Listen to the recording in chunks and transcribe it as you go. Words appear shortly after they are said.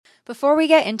Before we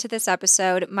get into this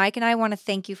episode, Mike and I want to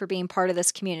thank you for being part of this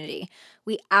community.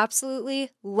 We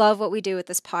absolutely love what we do with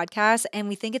this podcast, and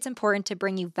we think it's important to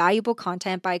bring you valuable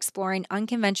content by exploring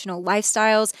unconventional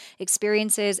lifestyles,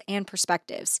 experiences, and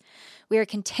perspectives. We are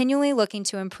continually looking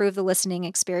to improve the listening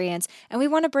experience, and we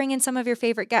want to bring in some of your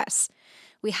favorite guests.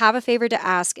 We have a favor to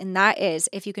ask, and that is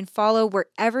if you can follow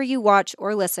wherever you watch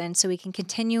or listen so we can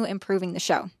continue improving the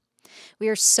show. We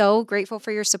are so grateful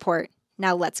for your support.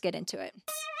 Now let's get into it.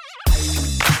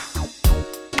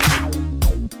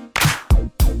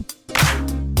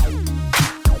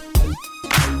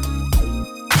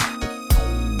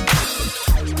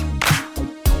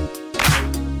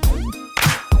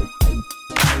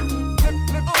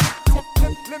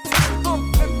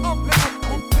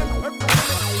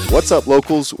 What's up,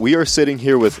 locals? We are sitting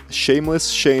here with Shameless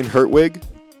Shayne Hertwig.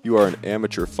 You are an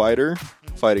amateur fighter,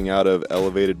 fighting out of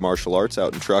Elevated Martial Arts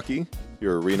out in Truckee.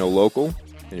 You're a Reno local,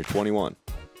 and you're 21.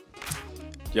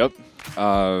 Yep.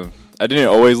 I didn't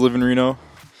always live in Reno.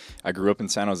 I grew up in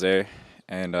San Jose,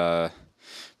 and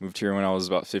moved here when I was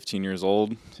about 15 years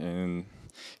old, and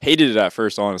hated it at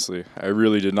first, honestly. I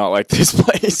really did not like this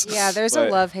place. Yeah, there's a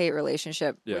love-hate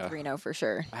relationship with Reno for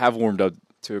sure. I have warmed up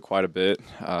to it quite a bit.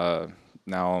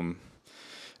 Now I'm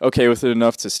okay with it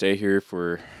enough to stay here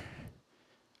for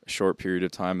a short period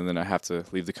of time, and then I have to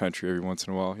leave the country every once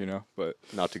in a while, but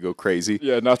Not to go crazy.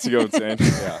 yeah, not to go insane.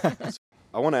 Yeah.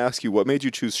 I want to ask you, what made you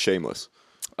choose Shameless?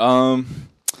 Well,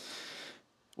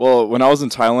 when I was in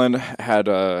Thailand, I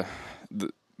had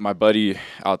my buddy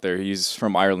out there. He's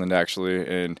from Ireland, actually,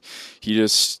 and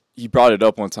he brought it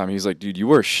up one time. He's like, dude,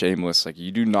 you are shameless. Like,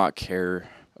 you do not care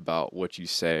about what you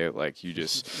say. Like, you're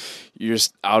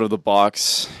just out of the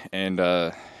box. And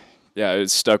yeah, it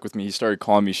stuck with me. He started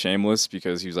calling me Shameless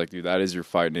because he was like, dude, that is your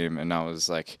fight name. And I was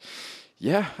like,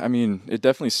 yeah, I mean, it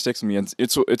definitely sticks with me. And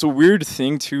it's a weird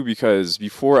thing too, because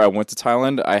before I went to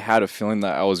Thailand, I had a feeling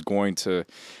that I was going to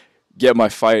get my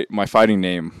fighting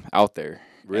name out there.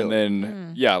 Really? And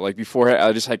then yeah, like before,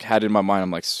 I just like had it in my mind,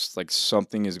 I'm like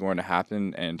something is going to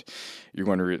happen and you're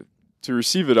going to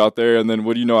receive it out there. And then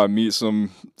what do you know, I meet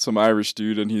some Irish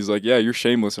dude and he's like, yeah, you're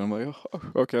Shameless. And I'm like, oh,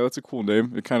 okay, that's a cool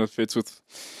name. It kind of fits with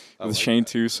Shayne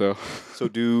too. So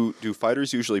do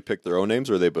fighters usually pick their own names,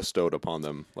 or are they bestowed upon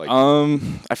them? Like,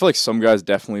 I feel like some guys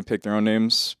definitely pick their own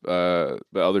names, but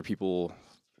other people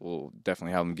will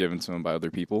definitely have them given to them by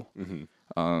other people.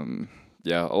 Mm-hmm.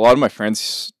 Yeah, a lot of my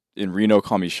friends in Reno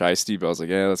call me Shiesty, but I was like,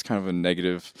 yeah, that's kind of a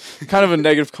negative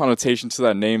connotation to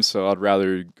that name, so I'd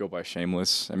rather go by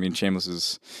Shameless. I mean, Shameless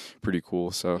is pretty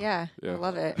cool, so yeah. I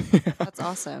love it. That's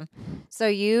awesome. So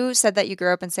you said that you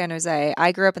grew up in San Jose.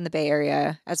 I grew up in the Bay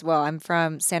Area as well. I'm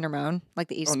from San Ramon, like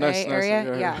the East Bay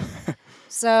area. Yeah.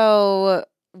 So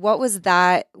what was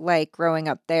that like growing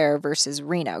up there versus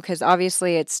Reno? Because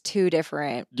obviously it's two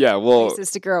different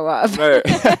places to grow up.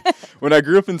 When I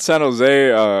grew up in San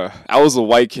Jose, I was a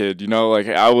white kid, like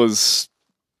I was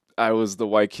the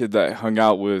white kid that hung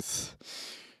out with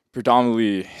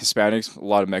predominantly Hispanics, a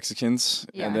lot of Mexicans.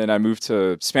 Yeah. And then I moved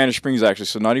to Spanish Springs, actually,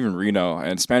 so not even Reno.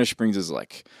 And Spanish Springs is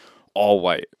like all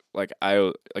white.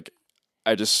 I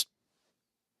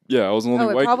was the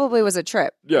only white. It probably was a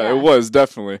trip. Yeah, it was,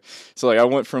 definitely. So, I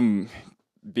went from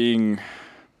being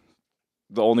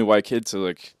the only white kid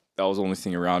to, that was the only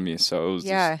thing around me. So, it was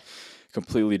just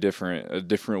completely a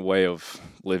different way of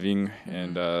living.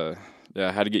 Mm-hmm. And, I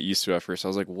had to get used to it at first. I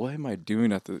was like, what am I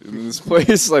doing in this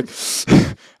place? I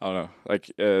don't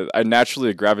know. I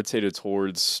naturally gravitated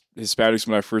towards Hispanics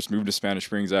when I first moved to Spanish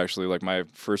Springs, actually. My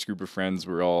first group of friends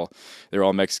they were all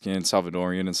Mexican,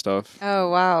 Salvadorian and stuff. Oh,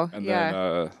 wow. And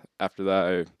then after that,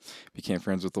 I became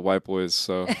friends with the white boys.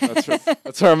 So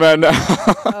that's where I'm at now.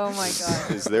 Oh, my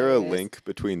God. Is there a link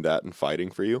between that and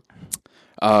fighting for you?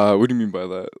 What do you mean by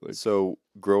that? So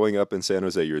growing up in San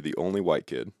Jose, you're the only white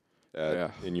kid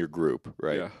in your group,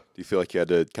 right? Yeah. Do you feel like you had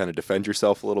to kind of defend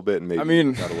yourself a little bit and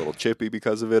maybe got a little chippy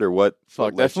because of it, or what?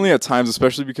 Definitely at times,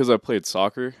 especially because I played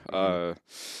soccer. Mm-hmm.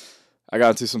 I got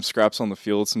into some scraps on the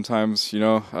field sometimes,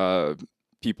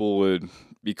 people would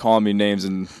be calling me names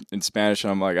in Spanish,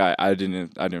 and I'm like, I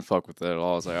didn't fuck with that at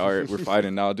all. I was like, all right, we're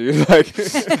fighting now, dude.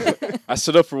 I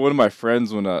stood up for one of my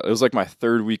friends when it was my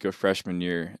third week of freshman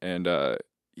year, and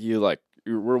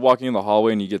we're walking in the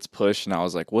hallway and he gets pushed, and I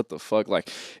was like, what the fuck?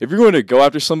 If you're going to go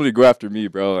after somebody, go after me,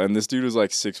 bro. And this dude was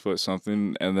 6 foot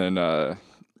something, and then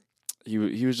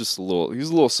he was just a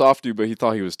little softy, but he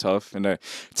thought he was tough. And I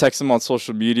texted him on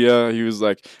social media. He was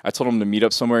like, I told him to meet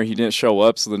up somewhere. He didn't show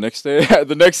up. So the next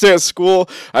day at school,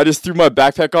 I just threw my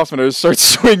backpack off and I just started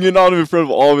swinging on him in front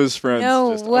of all of his friends. No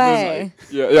way.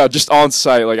 Yeah, just on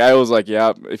site. Like I was like,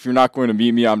 yeah, if you're not going to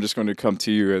meet me, I'm just going to come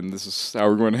to you, and this is how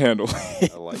we're going to handle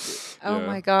it. I like it. Oh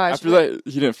my gosh. After that,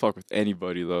 he didn't fuck with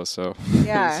anybody though. So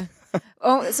yeah.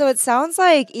 Oh, so it sounds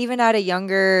like even at a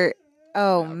younger.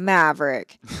 Oh,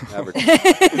 Maverick. Maverick. You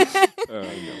want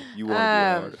to be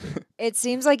hard. It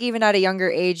seems like even at a younger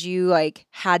age, you like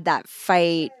had that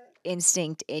fight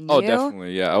instinct in you. Oh,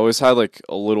 definitely. Yeah, I always had like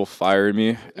a little fire in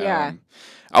me. Yeah.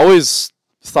 I always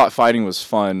thought fighting was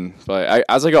fun, but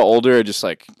as I got older, I just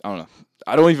like, I don't know.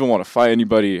 I don't even want to fight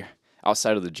anybody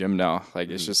outside of the gym now. Like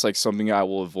it's just like something I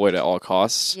will avoid at all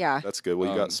costs. Yeah. That's good.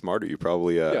 Well, you got smarter. You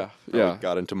probably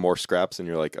got into more scraps, and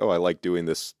you're like, oh, I like doing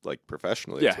this like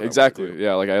professionally. Yeah, exactly.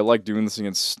 Yeah, like I like doing this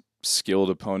against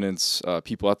skilled opponents,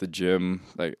 people at the gym.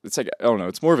 Like it's like, I don't know,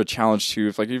 it's more of a challenge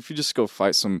too. If you just go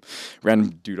fight some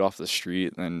random dude off the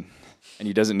street and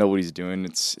he doesn't know what he's doing,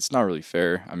 it's not really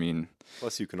fair. I mean,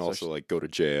 plus you can also like go to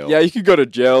jail. Yeah, you could go to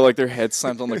jail, like their head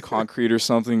slammed on the concrete or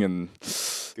something, and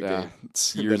it's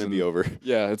years then it'd be over.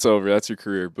 Yeah, it's over. That's your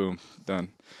career. Boom, done.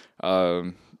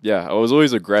 Yeah, I was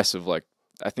always aggressive. Like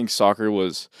I think soccer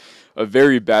was a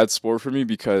very bad sport for me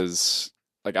because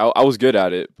like I was good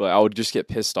at it, but I would just get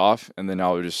pissed off, and then I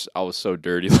was so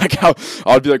dirty. Like I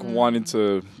would be like wanting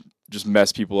to just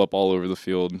mess people up all over the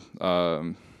field.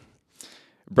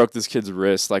 Broke this kid's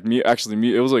wrist. Like me,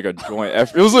 it was like a joint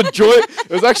effort. It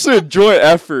was actually a joint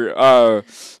effort.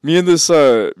 Me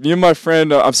and my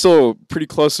friend, I'm still pretty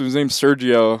close to him. His name's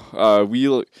Sergio.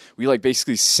 We like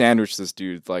basically sandwiched this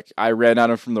dude. Like I ran at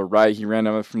him from the right, he ran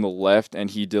at him from the left, and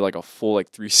he did like a full like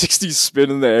 360 spin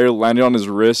in the air, landed on his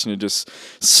wrist, and it just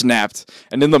snapped.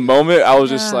 And in the moment, I was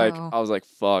just like,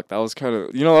 fuck, that was kind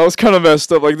of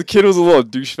messed up. Like the kid was a little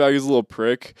douchebag, he was a little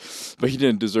prick, but he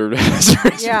didn't deserve to have his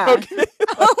wrist broken.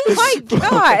 Oh my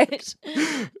gosh,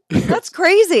 that's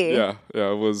crazy. Yeah,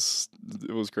 it was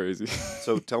crazy.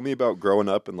 So tell me about growing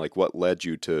up and like what led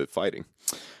you to fighting.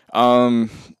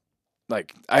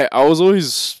 Like I was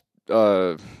always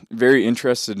very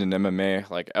interested in MMA.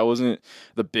 Like I wasn't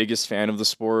the biggest fan of the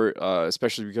sport,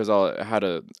 especially because I had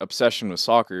a obsession with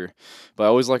soccer. But I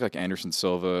always liked like Anderson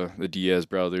Silva, the Diaz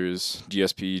brothers,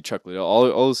 GSP, Chuck Liddell, all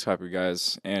those type of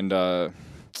guys, and.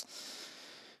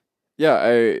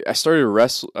 Yeah, I started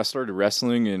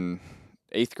wrestling in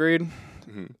 8th grade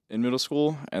in middle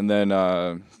school, and then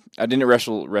I didn't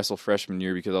wrestle freshman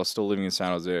year because I was still living in San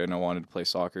Jose and I wanted to play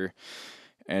soccer.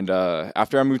 And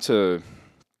after I moved to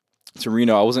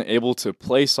Reno, I wasn't able to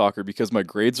play soccer because my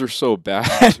grades were so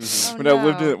bad. When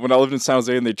I lived in San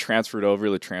Jose and they transferred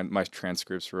over, my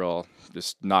transcripts were all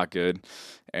just not good,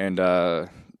 and I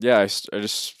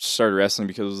just started wrestling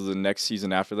because it was the next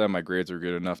season after that my grades were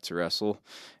good enough to wrestle.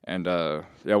 And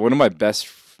one of my best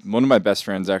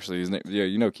friends, actually, his name,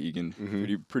 you know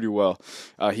Keegan pretty well.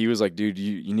 He was like, dude,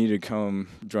 you need to come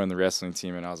join the wrestling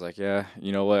team. And I was like, yeah,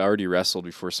 you know what, I already wrestled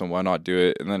before, so why not do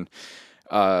it? And then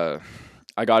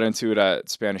I got into it at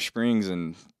Spanish Springs,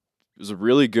 and it was a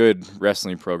really good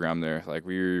wrestling program there. Like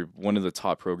we were one of the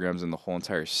top programs in the whole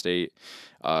entire state.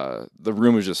 The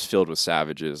room was just filled with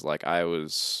savages. Like I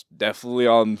was definitely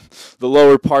on the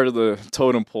lower part of the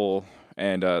totem pole,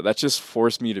 and that just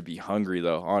forced me to be hungry,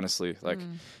 though. Honestly, like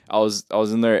I was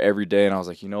in there every day, and I was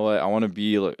like, you know what, I want to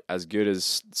be like, as good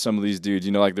as some of these dudes.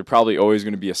 You know, like they're probably always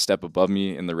going to be a step above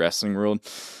me in the wrestling world,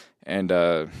 and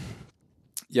I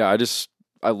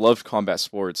loved combat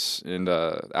sports, and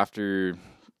after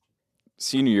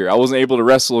senior year, I wasn't able to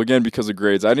wrestle again because of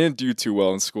grades. I didn't do too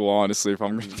well in school, honestly, if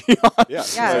I'm going to be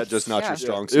honest. Yeah, just not your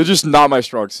strong suit. It was just not my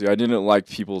strong suit. I didn't like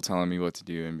people telling me what to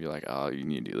do and be like, oh, you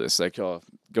need to do this. Like, oh,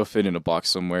 go fit in a box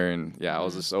somewhere. And yeah, I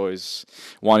was just always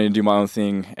wanting to do my own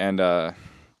thing. And I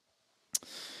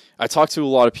talked to a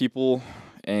lot of people,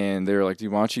 and they were like,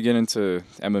 dude, why don't you get into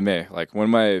MMA? Like, one of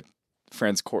my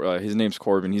friends, his name's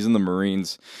Corbin, he's in the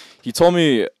Marines. He told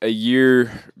me a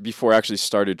year before I actually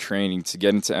started training to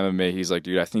get into MMA, he's like,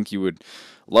 dude, I think you would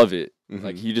love it.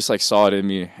 Like, he just like saw it in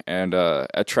me. And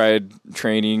I tried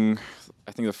training.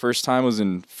 I think the first time was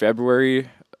in February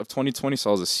of 2020,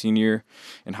 so I was a senior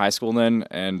in high school then.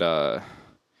 And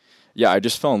I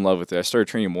just fell in love with it. I started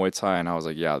training Muay Thai, and I was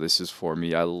like, yeah, this is for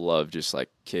me. I love just like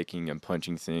kicking and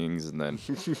punching things, and then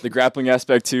the grappling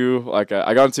aspect too. Like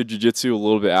I got into jiu-jitsu a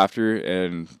little bit after,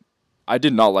 and I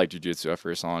did not like jiu-jitsu at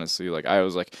first, honestly. Like I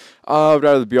was like, oh, I'd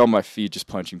rather be on my feet just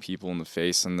punching people in the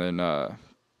face. And then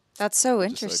that's so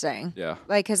interesting. Like, yeah.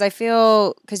 Like,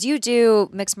 because you do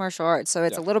mixed martial arts, so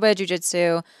it's a little bit of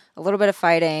jiu-jitsu, a little bit of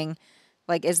fighting.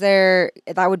 Like, is there,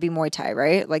 that would be Muay Thai,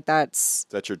 right? Like, Is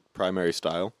that your primary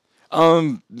style?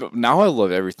 Now I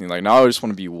love everything. Like now I just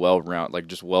want to be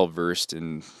just well versed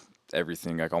in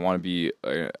everything. Like I want to be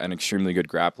an extremely good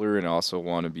grappler, and I also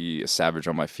want to be a savage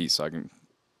on my feet, so I can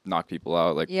knock people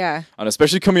out. Like, yeah. and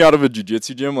especially coming out of a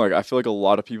jiu-jitsu gym, like I feel like a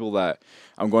lot of people that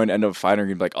I'm going to end up fighting are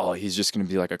gonna be like, oh, he's just gonna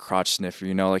be like a crotch sniffer,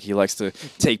 you know, like he likes to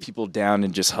take people down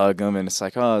and just hug them, and it's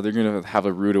like, oh, they're gonna have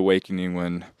a rude awakening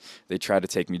when they try to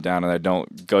take me down and I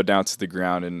don't go down to the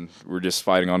ground and we're just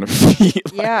fighting on the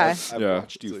feet. Like, Yeah. I've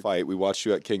watched you fight. We watched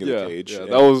you at King of the Cage. Yeah,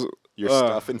 that was. You're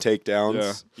stuffing takedowns.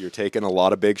 Yeah. You're taking a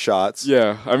lot of big shots.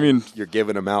 Yeah, I mean, you're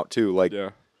giving them out too. Like,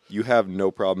 yeah. You have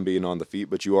no problem being on the feet,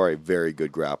 but you are a very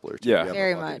good grappler. Too. Yeah, you have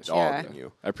very a fucking much. dog in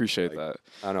you. I appreciate that.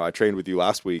 I don't know. I trained with you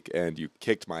last week, and you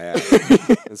kicked my ass,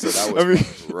 and so that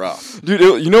was rough, dude.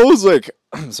 It was like,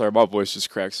 sorry, my voice just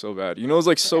cracked so bad. You know, it was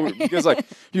like so because like,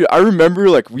 dude, I remember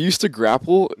like we used to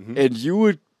grapple, and you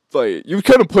would. Like you would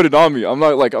kind of put it on me. I'm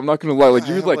not gonna lie. Like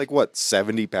you would like what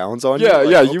 70 pounds on you. Yeah, like,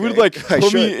 yeah. okay, You would like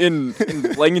put me in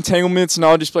leg entanglements, and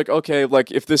I would just be like, okay,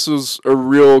 like if this was a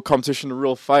real competition, a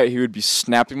real fight, he would be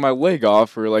snapping my leg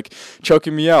off or like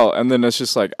choking me out, and then it's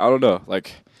just like I don't know,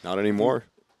 like not anymore.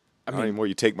 Not anymore.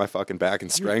 You take my fucking back and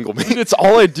strangle me. It's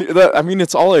all I do.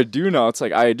 It's all I do now. It's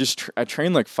like I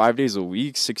train like 5 days a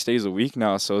week, 6 days a week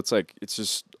now. So it's like it's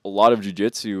just a lot of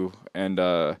jiu-jitsu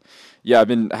and. Yeah,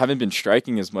 haven't been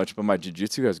striking as much, but my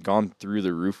jiu-jitsu has gone through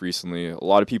the roof recently. A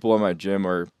lot of people at my gym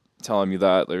are telling me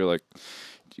that. They're like,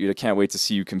 dude, I can't wait to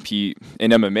see you compete in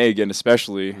MMA again,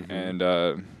 especially.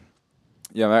 And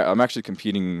yeah, I'm actually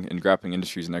competing in Grappling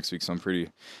Industries next week, so I'm pretty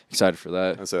excited for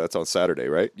that. So that's on Saturday,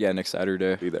 right? Yeah, next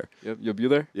Saturday. Be there. Yep, you'll be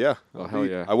there? Yeah. Oh, hell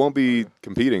yeah. I won't be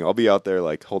competing. I'll be out there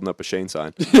like holding up a Shayne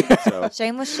sign. So.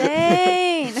 Shameless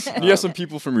Shayne. You have some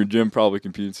people from your gym probably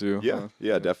compete too.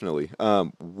 Yeah, definitely.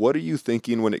 What are you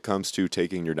thinking when it comes to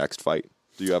taking your next fight?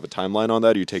 Do you have a timeline on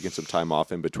that? Or are you taking some time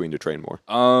off in between to train more?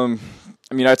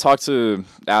 I mean, I talked to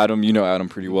Adam. You know Adam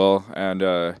pretty well, and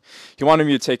he wanted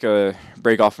me to take a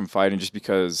break off from fighting just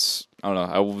because I don't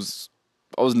know.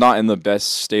 I was not in the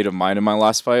best state of mind in my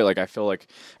last fight. Like I feel like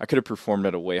I could have performed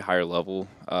at a way higher level.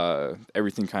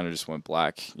 Everything kind of just went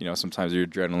black. You know, sometimes your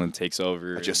adrenaline takes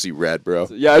over. I just see red, bro.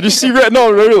 Yeah, I just see red.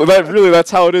 No, really,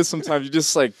 that's how it is. Sometimes you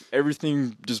just like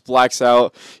everything just blacks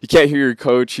out. You can't hear your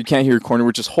coach. You can't hear your corner,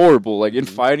 which is horrible. Like in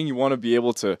fighting, you want to be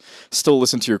able to still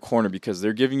listen to your corner because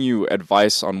they're giving you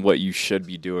advice on what you should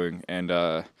be doing. And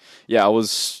yeah, I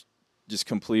was just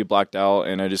completely blacked out,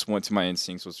 and I just went to my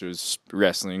instincts, which was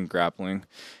wrestling, grappling,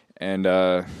 and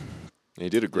he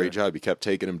did a great job. He kept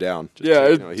taking him down.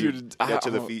 Dude, get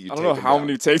to the feet. I don't know how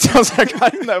many takedowns I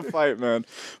got in that fight, man.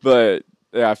 But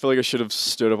yeah, I feel like I should have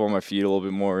stood up on my feet a little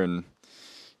bit more and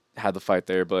had the fight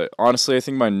there. But honestly, I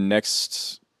think my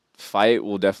next fight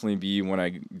will definitely be when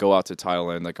I go out to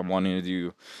Thailand. Like I'm wanting to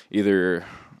do either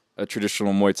a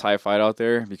traditional Muay Thai fight out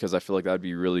there because I feel like that'd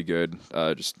be really good,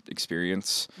 just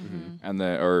experience, and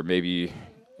then or maybe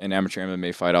an amateur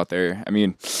MMA fight out there. I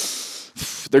mean,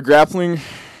 the grappling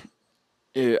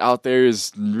out there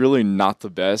is really not the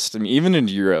best. I mean, even in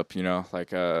Europe, you know, like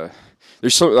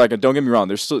there's so like don't get me wrong,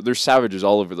 there's savages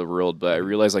all over the world, but I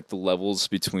realize like the levels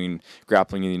between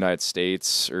grappling in the United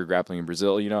States or grappling in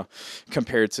Brazil, you know,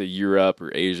 compared to Europe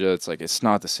or Asia, it's like it's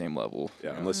not the same level.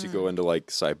 Yeah, unless you go into like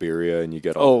Siberia and you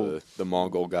get all the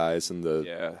Mongol guys and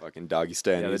the fucking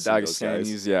Dagestanis. Yeah, the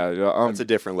Dagestanis. Yeah, that's a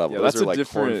different level. Yeah, those are like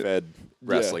corn-fed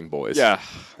wrestling boys. Yeah,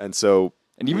 and so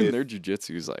even their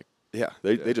jiu-jitsu is like. Yeah,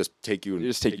 they just take you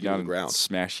and take you down to the ground, and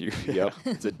smash you. Yep,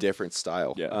 it's a different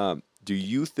style. Yeah. Do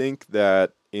you think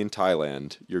that in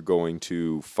Thailand you're going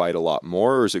to fight a lot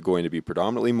more, or is it going to be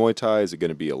predominantly Muay Thai? Is it going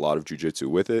to be a lot of jiu-jitsu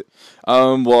with it?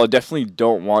 Well, I definitely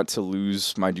don't want to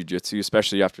lose my jiu-jitsu,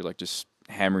 especially after like just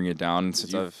hammering it down.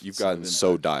 Since you've gotten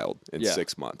so dialed in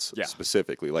 6 months,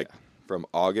 specifically, like from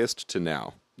August to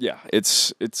now. Yeah,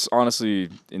 it's honestly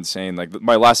insane. Like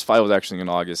my last fight was actually in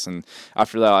August, and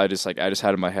after that, I just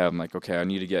had in my head, I'm like, okay, I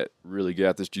need to get really good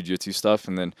at this jiu-jitsu stuff,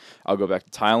 and then I'll go back to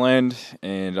Thailand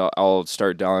and I'll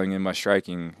start dialing in my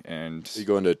striking. And you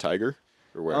going to Tiger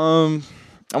or where?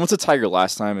 I went to Tiger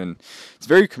last time, and it's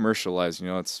very commercialized. You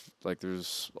know, it's like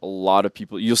there's a lot of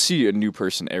people. You'll see a new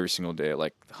person every single day,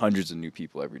 like hundreds of new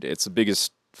people every day. It's the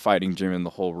biggest fighting gym in the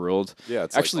whole world. Yeah,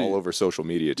 it's actually like all over social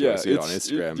media too. I see it on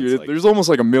Instagram. Dude, there's almost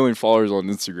like 1 million followers on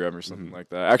Instagram or something like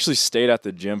that. I actually stayed at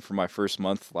the gym for my first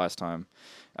month last time.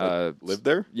 Lived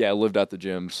there? Yeah, I lived at the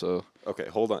gym, so. Okay,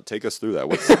 hold on. Take us through that.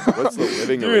 What's the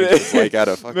living arrangements like at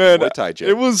a fucking Muay Thai gym?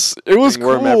 It was cool.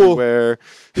 Worm everywhere.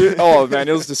 Oh man,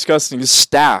 it was disgusting.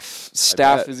 Staff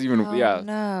is even No.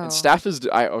 And staff is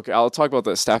I'll talk about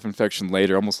that staph infection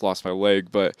later. I almost lost my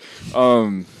leg, but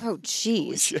Oh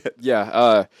jeez.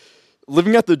 yeah.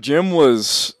 Living at the gym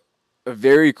was a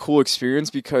very cool experience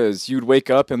because you'd wake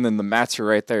up and then the mats are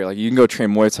right there. Like you can go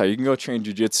train Muay Thai, you can go train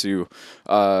Jiu-Jitsu,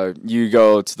 you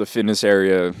go to the fitness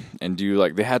area and do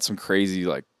like they had some crazy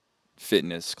like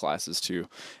fitness classes too.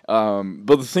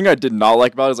 But the thing I did not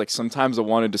like about it is like sometimes I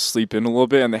wanted to sleep in a little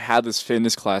bit and they had this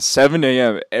fitness class 7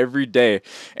 a.m. every day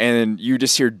and you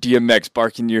just hear DMX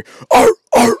barking your arr,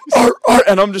 arr, arr, arr,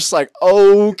 and I'm just like,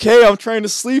 okay, I'm trying to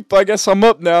sleep. I guess I'm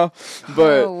up now.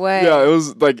 But No way. yeah, it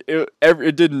was like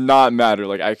it did not matter.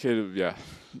 Like I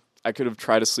could have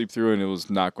tried to sleep through and it was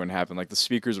not going to happen. Like the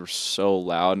speakers were so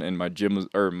loud and my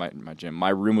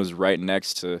room was right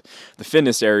next to the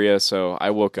fitness area, so I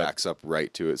woke up. Backs up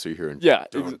right to it, so you're hearing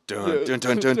Dun, dun, dun,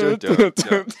 dun, dun, dun,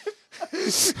 dun.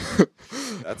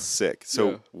 That's sick.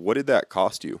 So what did that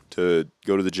cost you to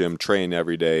go to the gym, train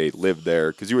every day, live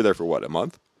there? Because you were there for what, a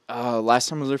month? Last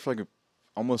time I was there for like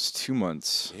almost 2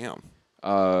 months. Damn.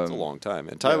 That's a long time.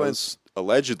 And Thailand's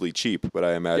allegedly cheap, but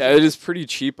I imagine. Yeah, it is pretty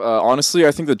cheap. Honestly,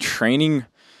 I think the training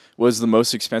was the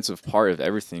most expensive part of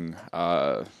everything.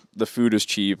 The food is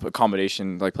cheap.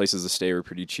 Accommodation, like places to stay, were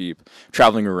pretty cheap.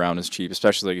 Traveling around is cheap,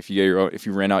 especially like if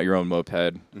you rent out your own moped.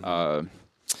 Mm-hmm.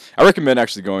 I recommend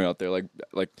actually going out there. Like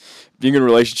being in a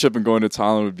relationship and going to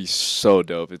Thailand would be so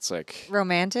dope. It's like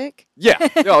Romantic? yeah,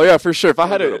 oh yeah, for sure. If I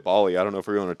had go to Bali, I don't know if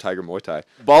we're going to Tiger Muay Thai.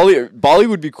 Bali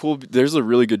would be cool. There's a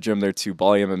really good gym there too.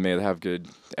 Bali MMA, they have good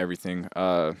everything.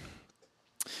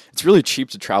 It's really cheap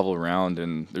to travel around,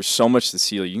 and there's so much to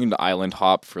see. Like you can island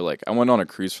hop for like I went on a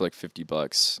cruise for like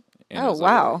 $50. And Oh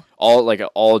wow!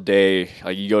 All day.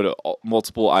 Like you go to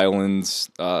multiple islands,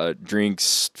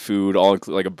 drinks, food,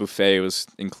 like a buffet was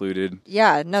included.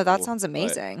 Yeah, no, that sounds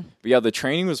amazing. But yeah, the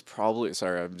training was probably.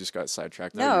 Sorry, I just got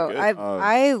sidetracked. No,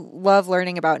 I love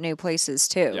learning about new places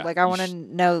too. Yeah, like I want to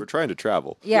know. We're trying to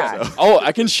travel. Yeah. So. Oh,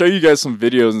 I can show you guys some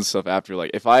videos and stuff after.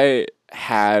 Like if I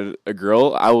had a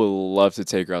girl, I would love to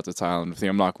take her out to Thailand.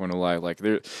 I'm not going to lie. Like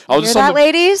I'll just that,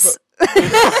 ladies.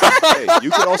 Hey, you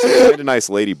could also find a nice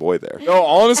lady boy there. No,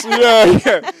 honestly,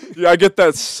 yeah, I get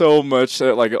that so much.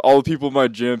 That, like all the people in my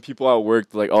gym, people at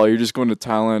work, like, oh, you're just going to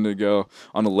Thailand to go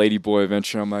on a lady boy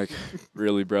adventure. I'm like,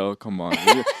 really, bro? Come on.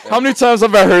 How many times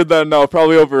have I heard that now?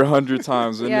 Probably over 100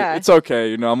 times. And it's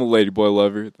okay. I'm a lady boy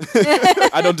lover.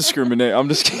 I don't discriminate. I'm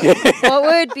just kidding. What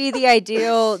would be the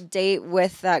ideal date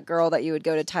with that girl that you would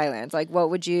go to Thailand? Like, what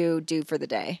would you do for the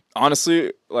day?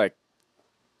 Honestly, like,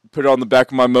 put it on the back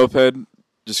of my moped,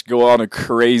 just go on a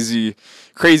crazy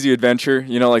adventure.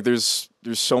 Like there's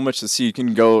so much to see. You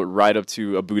can go right up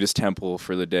to a Buddhist temple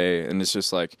for the day, and it's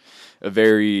just like a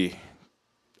very, I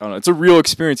don't know, it's a real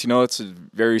experience. It's a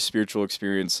very spiritual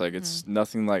experience. Like it's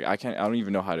nothing like I don't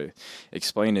even know how to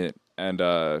explain it. And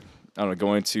I don't know,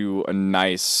 going to a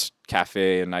nice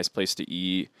cafe, a nice place to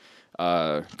eat,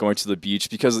 going to the beach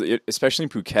because especially in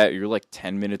Phuket, you're like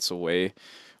 10 minutes away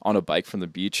on a bike from the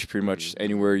beach, pretty much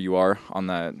anywhere you are on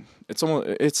that.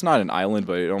 It's not an island,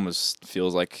 but it almost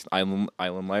feels like island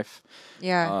life.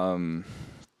 Yeah.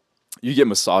 You get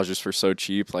massages for so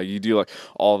cheap. Like you do like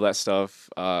all of that stuff.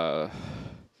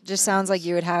 Just sounds like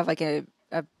you would have like a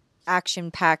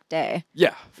action packed day.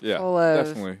 Yeah. Full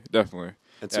of Definitely.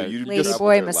 And so you lady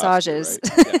boy massages.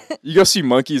 Year, right? Yeah. You go see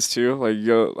monkeys too.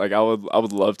 Like I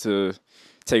would love to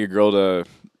take a girl to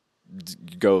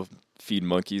go feed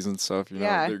monkeys and stuff.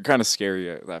 Yeah. They're kind of scary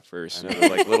at first. I know, they're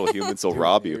like little humans. They'll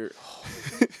rob you.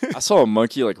 I saw a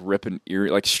monkey like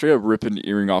straight up rip an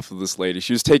earring off of this lady.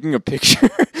 She was taking a picture,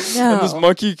 No. and this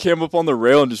monkey came up on the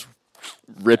rail and just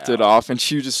ripped it off, and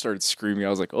she just started screaming. I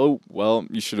was like, "Oh, well,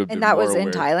 you should have been." And that more was in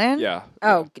aware." Thailand? Yeah.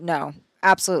 Oh no,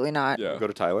 absolutely not. Yeah. Go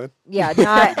to Thailand? Yeah,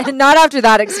 not after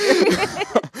that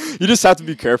experience. You just have to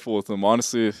be careful with them.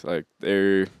 Honestly, like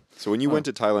they're. So when you went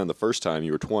to Thailand the first time,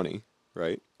 you were 20,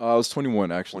 right? I was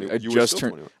 21 actually. 20, you were still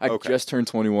 21. I just turned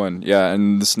 21. Yeah,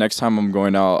 and this next time I'm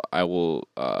going out, I will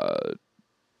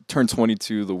turn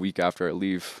 22 the week after I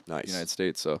leave the United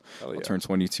States. So I'll turn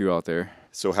 22 out there.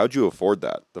 So how'd you afford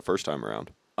that the first time around?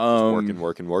 Just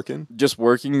working? Just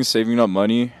working, saving up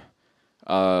money.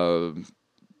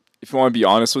 If you want to be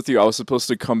honest with you, I was supposed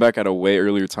to come back at a way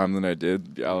earlier time than I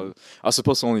did. I was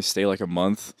supposed to only stay like a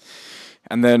month.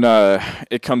 And then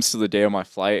it comes to the day of my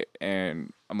flight,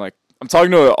 and I'm like, I'm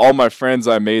talking to all my friends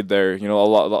I made there. You know, a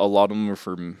lot of them are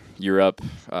from Europe,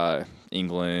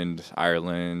 England,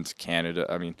 Ireland, Canada.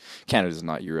 I mean, Canada's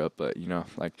not Europe, but you know,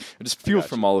 like just people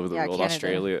from all over the world, Canada.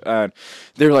 Australia. And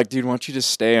they were like, dude, why don't you just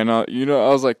stay? And I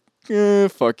was like,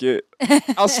 fuck it.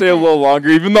 I'll stay a little longer,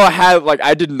 even though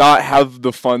I did not have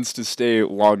the funds to stay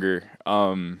longer.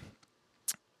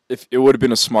 If it would have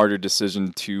been a smarter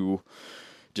decision to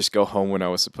just go home when I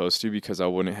was supposed to, because I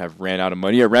wouldn't have ran out of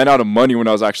money. I ran out of money when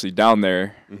I was actually down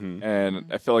there, and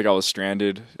I felt like I was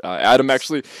stranded. Adam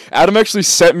actually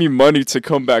sent me money to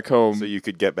come back home, so you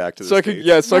could get back to the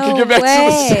States. I could get back to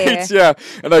the States. Yeah,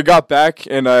 and I got back,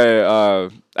 and I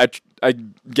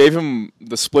gave him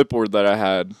the split board that I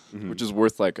had, which is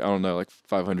worth like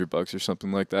 $500 or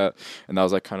something like that, and that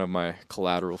was like kind of my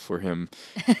collateral for him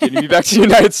getting me back to the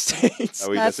United States.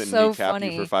 Oh, he doesn't kneecap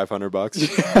you for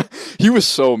 $500. Yeah. He was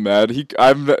so mad.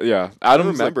 Adam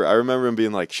I remember him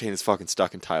being like, Shayne is fucking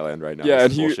stuck in Thailand right now. Yeah,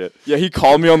 and he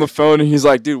called me on the phone and he's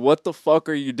like, dude, what the fuck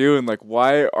are you doing? Like,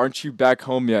 why aren't you back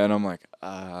home yet? And I'm like,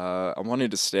 I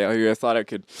wanted to stay out here. I thought I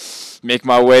could make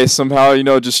my way somehow,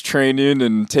 just training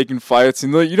and taking fights.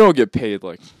 And you don't get paid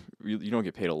you don't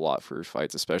get paid a lot for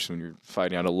fights, especially when you're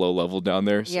fighting at a low level down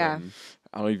there. So yeah.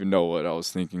 I don't even know what I was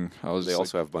thinking. They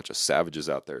also have a bunch of savages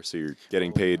out there, so you're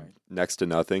getting paid next to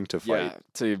nothing to fight. Yeah,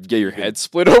 to get your head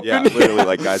split open. Yeah, literally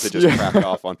like guys that just crack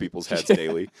off on people's heads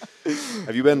daily.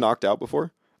 Have you been knocked out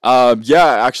before? I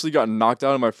actually got knocked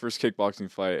out in my first kickboxing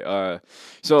fight.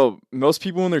 So most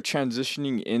people when they're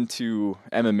transitioning into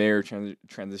MMA or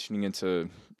transitioning into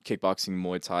kickboxing,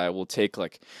 Muay Thai, will take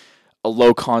like a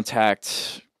low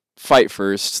contact fight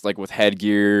first, like with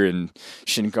headgear and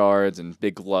shin guards and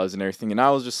big gloves and everything. And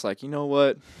I was just like, you know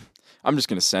what? I'm just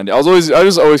gonna send it. I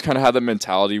just always kind of had that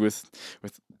mentality with.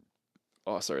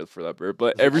 Oh, sorry for that burp,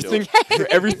 but everything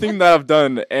that I've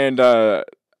done, and I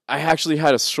actually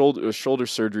had a shoulder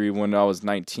surgery when I was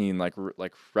 19, like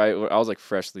right. I was like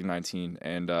freshly 19,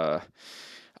 and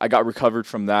I got recovered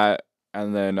from that.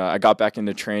 And then I got back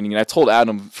into training, and I told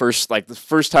Adam the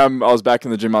first time I was back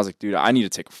in the gym, I was like, dude, I need to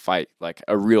take a fight, like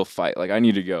a real fight. Like, I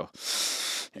need to go.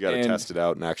 You got to test it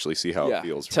out and actually see how it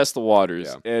feels. Test the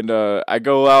waters. Yeah. And I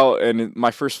go out, and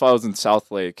my first fight was in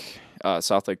South Lake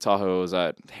Tahoe. I was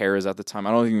at Harrah's at the time.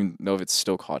 I don't even know if it's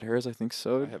still called Harrah's. I think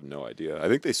so. I have no idea. I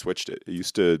think they switched it. It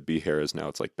used to be Harrah's. Now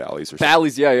it's like Bally's or something.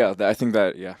 Bally's, yeah. I think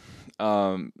that, yeah.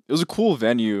 It was a cool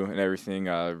venue and everything.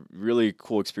 Really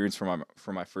cool experience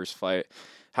for my first fight.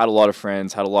 Had a lot of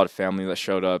friends, had a lot of family that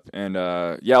showed up, and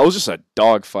it was just a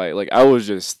dog fight. Like, I was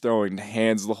just throwing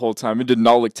hands the whole time. It did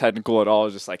not look technical at all. I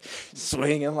was just like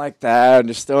swinging like that and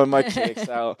just throwing my kicks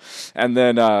out. And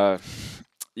then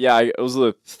it was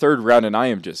the third round, and I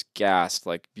am just gassed.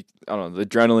 Like, I don't know, the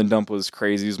adrenaline dump was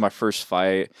crazy. It was my first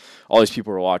fight. All these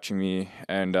people were watching me,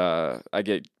 and I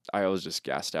was just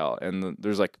gassed out. And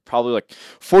there's probably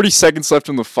 40 seconds left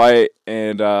in the fight,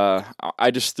 and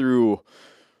I just threw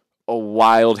a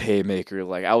wild haymaker.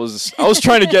 Like, I was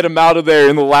trying to get him out of there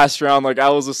in the last round. Like, I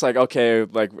was just like, okay,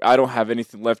 like, I don't have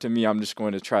anything left in me. I'm just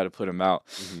going to try to put him out.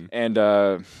 And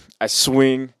I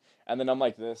swing, and then I'm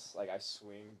like this. Like, I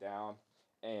swing down,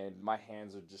 and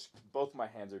both my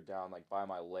hands are down, like, by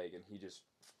my leg, and he just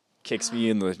kicks me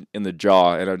in the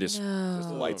jaw, and I just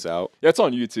lights out. Yeah, it's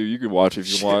on YouTube. You can watch it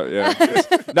if you want. Yeah.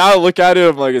 Now I look at it,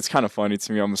 I'm like, it's kind of funny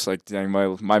to me. I'm just like, dang,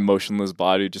 my motionless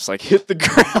body just like hit the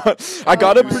ground. I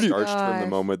got up pretty starched from the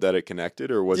moment that it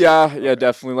connected, or was yeah,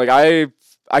 definitely. Like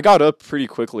I got up pretty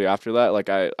quickly after that. Like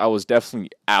I was definitely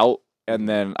out, and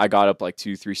then I got up like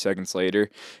 2-3 seconds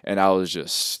later, and I was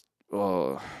just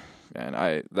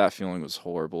man, that feeling was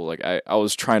horrible. Like I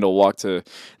was trying to walk to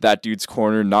that dude's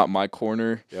corner, not my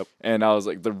corner. Yep. And I was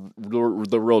like, the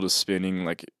world is spinning.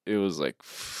 Like, it was like,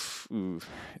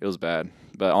 it was bad.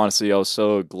 But honestly, I was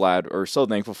so glad or so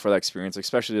thankful for that experience,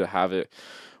 especially to have it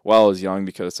while I was young,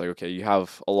 because it's like, okay, you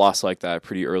have a loss like that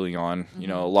pretty early on. You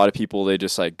know, a lot of people, they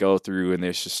just like go through and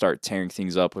they just start tearing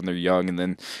things up when they're young, and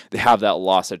then they have that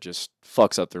loss that just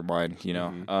fucks up their mind, you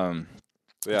know.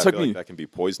 Yeah, I feel like that can be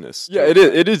poisonous. Yeah,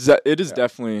 it is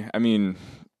definitely. I mean,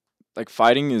 like,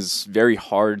 fighting is very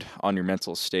hard on your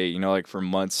mental state. You know, like, for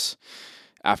months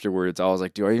afterwards, I was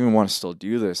like, do I even want to still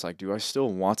do this? Like, do I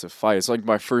still want to fight? It's like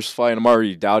my first fight, and I'm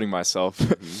already doubting myself.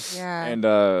 Yeah. And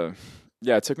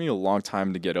it took me a long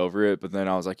time to get over it, but then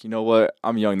I was like, you know what?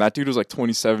 I'm young. That dude was like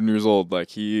 27 years old.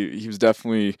 Like, he was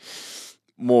definitely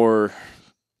more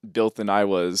built than I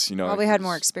was, you know. Probably had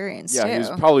more experience, too. He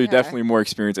was probably definitely more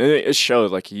experienced. And it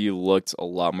showed, like, he looked a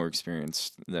lot more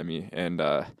experienced than me. And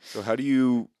so how do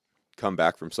you come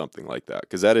back from something like that?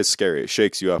 Because that is scary. It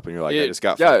shakes you up, and you're like, I just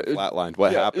got flatlined.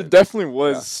 What happened? It definitely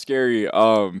was scary.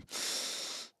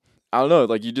 I don't know,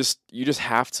 like you just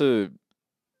have to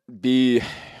be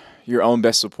your own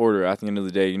best supporter at the end of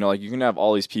the day. You know, like you can have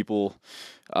all these people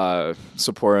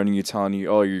supporting you, telling you,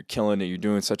 oh, you're killing it, you're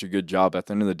doing such a good job. At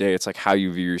the end of the day, it's like how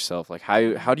you view yourself. Like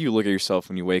how do you look at yourself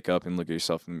when you wake up and look at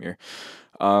yourself in the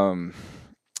mirror?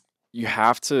 You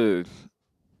have to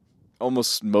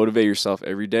almost motivate yourself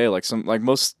every day. Like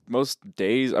most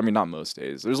days, I mean, not most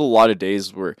days. There's a lot of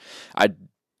days where I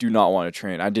do not want to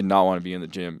train. I did not want to be in the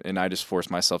gym, and I just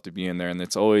forced myself to be in there, and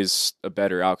it's always a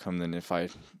better outcome than if I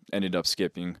ended up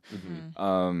skipping.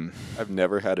 I've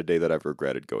never had a day that I've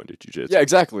regretted going to jiu-jitsu. Yeah,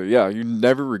 exactly. Yeah, you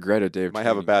never regret a day. You might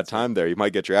have a bad time there. You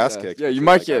might get your ass kicked. Yeah, you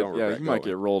might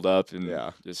get rolled up and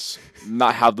just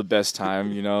not have the best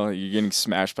time. You know, you're getting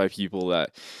smashed by people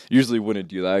that usually wouldn't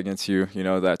do that against you. You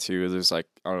know that too. There's like,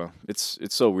 I don't know. It's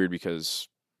so weird because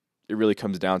it really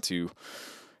comes down to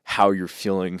how you're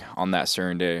feeling on that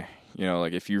certain day. You know,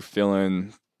 like if you're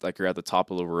feeling like you're at the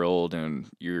top of the world and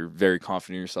you're very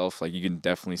confident in yourself, like you can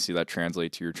definitely see that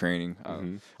translate to your training. I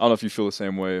don't know if you feel the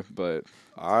same way, but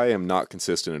I am not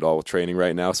consistent at all with training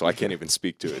right now, so I can't even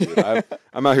speak to it. Dude.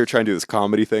 I'm out here trying to do this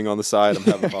comedy thing on the side. I'm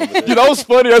having fun with it. Dude, that was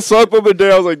funny. I saw it the other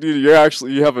day. I was like, dude, you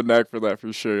have a knack for that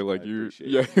for sure. Like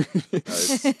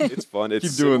it's fun. It's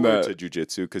keep doing that to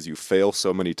jiu-jitsu because you fail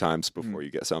so many times before you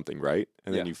get something right,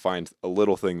 and then you find a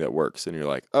little thing that works, and you're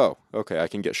like, oh, okay, I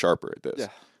can get sharper at this. Yeah.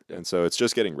 And so it's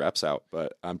just getting reps out.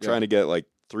 But I'm trying to get like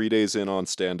 3 days in on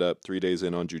stand-up, 3 days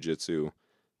in on jiu-jitsu,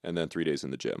 and then 3 days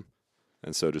in the gym.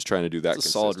 And so just trying to do that. It's a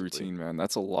solid routine, man.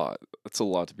 That's a lot. That's a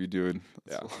lot to be doing.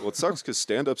 Well, it sucks because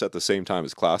stand-up's at the same time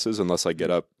as classes, unless I get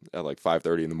up at like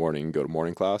 5:30 in the morning and go to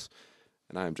morning class.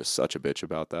 And I am just such a bitch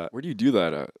about that. Where do you do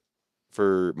that at?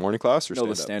 For morning class or stand-up?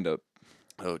 No, the stand-up.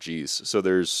 Oh, geez. So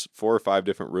there's 4 or 5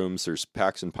 different rooms. There's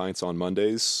Packs and Pints on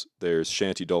Mondays. There's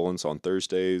Shanty Dolan's on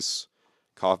Thursdays.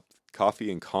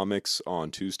 Coffee and Comics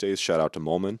on Tuesdays. Shout out to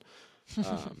Molman.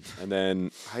 And then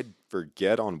I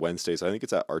forget on Wednesdays. I think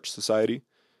it's at Arch Society.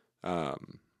 Now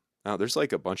there's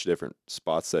like a bunch of different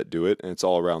spots that do it, and it's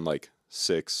all around like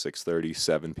 6:30,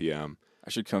 7 p.m. I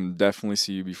should come definitely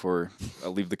see you before I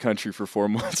leave the country for 4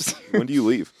 months. When do you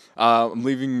leave? I'm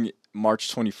leaving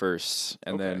March 21st,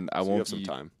 and then I won't have some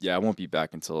time. Yeah, I won't be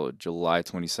back until July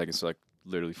 22nd. So like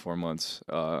literally 4 months.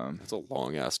 That's a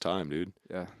long ass time, dude.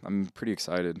 Yeah, I'm pretty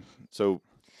excited. So,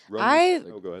 go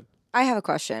ahead. I have a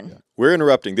question. Yeah. We're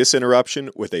interrupting this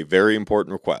interruption with a very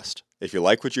important request. If you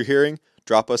like what you're hearing,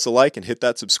 drop us a like and hit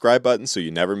that subscribe button so you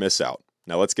never miss out.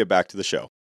 Now let's get back to the show.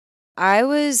 I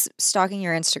was stalking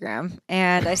your Instagram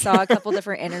and I saw a couple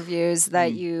different interviews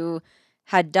that you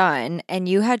had done, and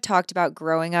you had talked about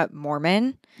growing up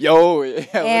Mormon. Yo, yeah,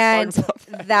 and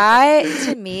that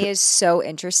to me is so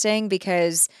interesting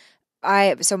because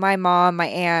my mom, my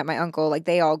aunt, my uncle, like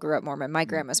they all grew up Mormon. My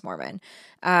grandma's Mormon.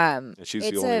 And she's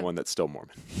the only one that's still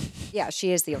Mormon. Yeah,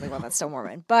 she is the only one that's still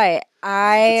Mormon. But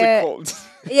I'm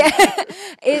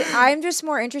just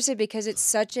more interested because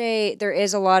there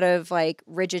is a lot of like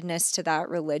rigidness to that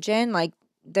religion. Like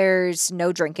there's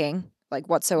no drinking, like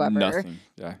whatsoever. Nothing.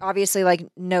 Yeah. Obviously, like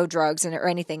no drugs or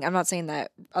anything. I'm not saying that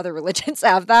other religions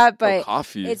have that, but no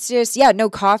coffee. It's just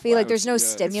no coffee. Like there's no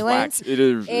stimulants. It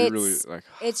is really like.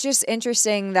 It's just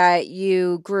interesting that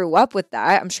you grew up with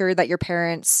that. I'm sure that your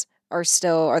parents are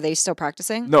they still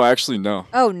practicing? No, actually, no.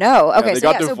 Oh no. Okay,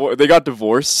 they got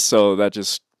divorced, so that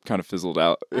just kind of fizzled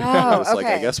out. Oh, okay. Like,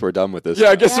 I guess we're done with this. Yeah,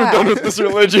 I guess we're done with this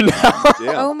religion now.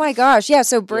 Oh my gosh. Yeah.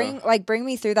 So bring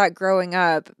me through that growing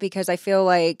up, because I feel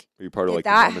like were you part of like the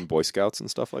Mormon Boy Scouts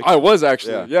and stuff like that? I was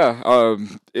actually. Yeah.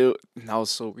 That was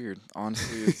so weird.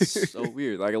 Honestly, it's so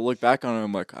weird. Like I look back on it,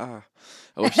 I'm like, I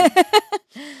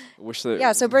wish that.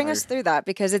 Yeah. So bring us through that,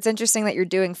 because it's interesting that you're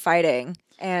doing fighting.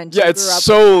 And it's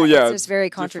just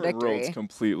very contradictory. Worlds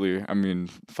completely. I mean,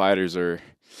 fighters are,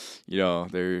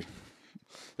 they're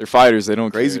fighters. They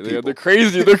don't crazy care. people. They're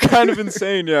crazy. They're kind of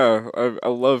insane. Yeah, I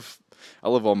love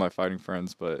all my fighting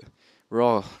friends, but we're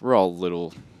all a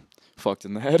little fucked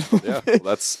in the head. Yeah, I think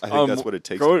that's what it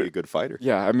takes to be a good fighter.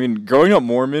 Yeah, I mean, growing up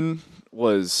Mormon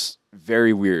was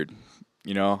very weird.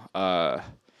 I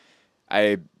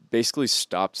basically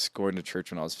stopped going to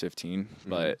church when I was 15.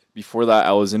 But before that,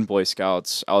 I was in Boy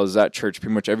Scouts. I was at church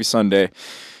pretty much every Sunday.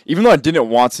 Even though I didn't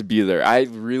want to be there, I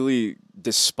really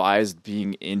despised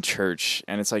being in church.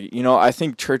 And it's like, I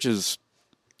think church is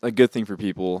a good thing for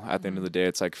people at the end of the day.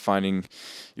 It's like finding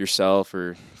yourself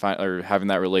or having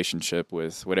that relationship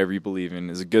with whatever you believe in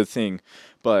is a good thing.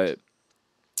 But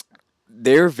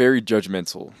they're very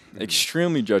judgmental,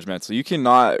 extremely judgmental. You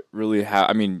cannot really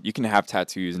you can have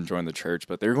tattoos and join the church,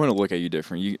 but they're going to look at you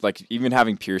different. You like even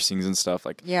having piercings and stuff,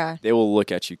 like they will look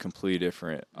at you completely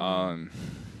different.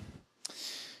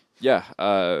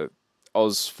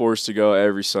 was forced to go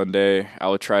every Sunday. I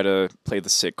would try to play the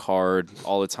sick card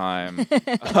all the time.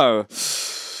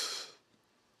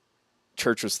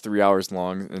 Church was 3 hours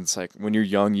long, and it's like when you're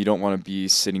young, you don't want to be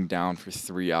sitting down for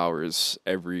 3 hours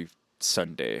every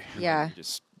Sunday. Yeah.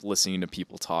 Just listening to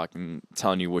people talk and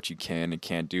telling you what you can and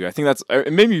can't do. I think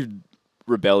it made me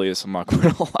rebellious. I'm not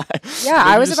going to lie. Yeah,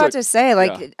 I was about to say,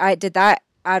 like, I did that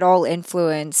at all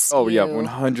influence Oh, yeah, you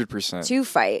 100%. to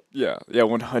fight? Yeah,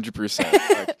 100%.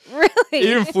 Like, Really?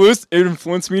 it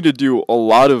influenced me to do a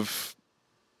lot of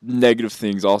negative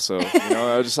things also.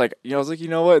 I was just like, I was like, you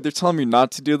know what? They're telling me not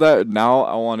to do that. Now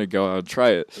I want to go out and try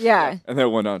it. Yeah. And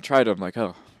then when I tried it, I'm like,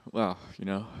 oh, wow,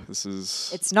 this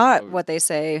is... It's not what they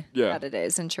say Yeah. that it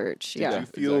is in church. Did Yeah. you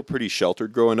feel pretty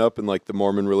sheltered growing up in like the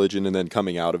Mormon religion and then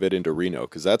coming out of it into Reno?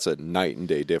 Because that's a night and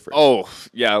day difference. Oh,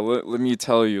 yeah, let me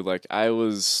tell you, like, I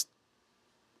was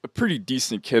a pretty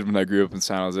decent kid when I grew up in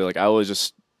San Jose. Like, I was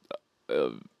just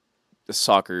a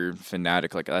soccer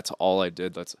fanatic. Like, that's all I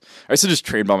did. I used to just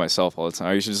train by myself all the time.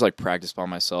 I used to just like practice by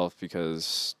myself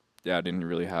because I didn't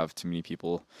really have too many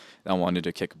people that wanted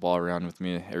to kick a ball around with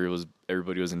me.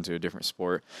 Everybody was into a different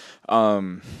sport.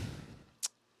 Sorry,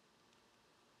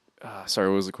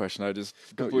 what was the question? I just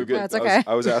completely... good. That's okay.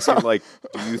 I was asking, like,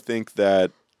 do you think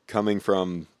that coming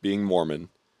from being Mormon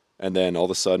and then all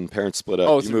of a sudden parents split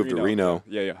up, you moved to Reno.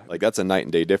 Yeah. Like, that's a night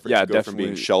and day difference. Yeah, you go definitely.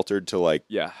 from being sheltered to, like,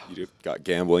 you got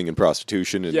gambling and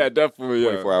prostitution and definitely.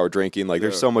 24-hour drinking. Like,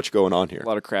 there's so much going on here. A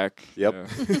lot of crack. Yep.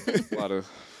 Yeah.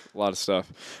 A lot of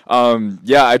stuff.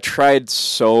 I tried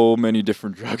so many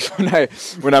different drugs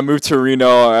when I moved to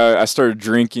Reno. I started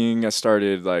drinking. I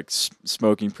started like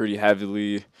smoking pretty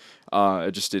heavily.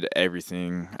 I just did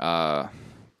everything.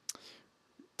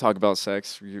 Talk about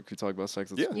sex. You could talk about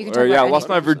sex. Yeah. You can talk about I lost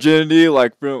my virginity.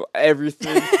 Like, bro,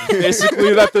 everything.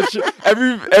 Basically, that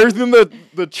everything that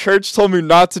the church told me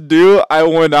not to do, I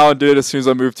went out and did as soon as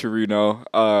I moved to Reno.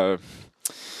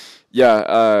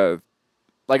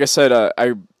 Like I said,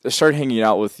 I started hanging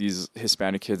out with these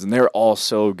Hispanic kids, and they were all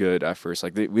so good at first.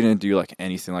 Like, we didn't do like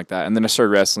anything like that. And then I started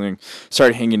wrestling,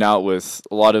 started hanging out with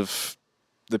a lot of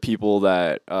the people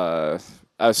that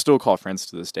I still call friends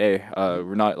to this day.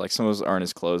 We're not, like, some of us aren't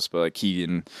as close, but like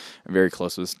Keegan, I'm very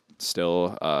close with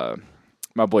still.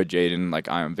 My boy Jaden, like,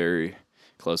 I am very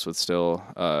close with still.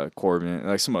 Corbin, and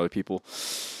like some other people.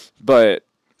 But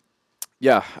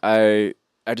yeah, I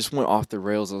just went off the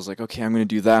rails. I was like, okay, I'm going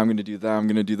to do that. I'm going to do that. I'm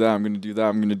going to do that. I'm going to do that.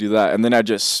 I'm going to do that. And then I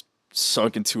just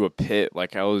sunk into a pit.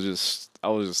 Like, I was just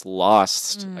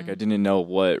lost. Like, I didn't know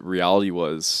what reality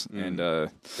was. And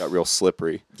got real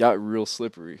slippery.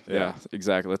 Yeah,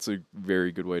 exactly. That's a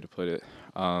very good way to put it.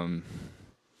 My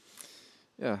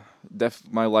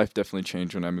life definitely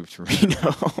changed when I moved to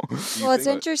Reno. Well, it's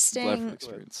interesting.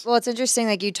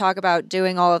 Like, you talk about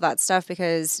doing all of that stuff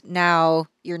because now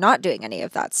you're not doing any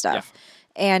of that stuff. Yeah.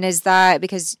 And is that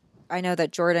because I know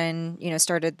that Jordan,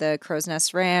 started the Crow's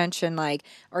Nest Ranch, and like,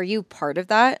 are you part of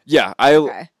that? Yeah, I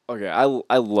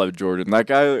love Jordan. That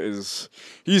guy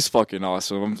he's fucking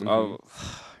awesome.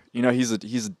 He's a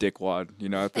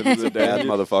dickwad. At the end of the day, Bad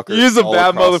motherfucker. He's a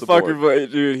bad motherfucker, but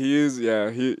dude, he's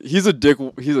a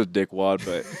dickwad.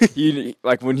 But he,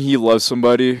 like, when he loves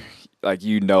somebody, like,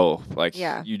 you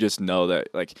just know that,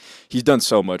 like, he's done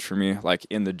so much for me, like,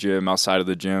 in the gym, outside of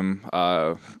the gym.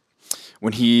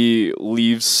 When he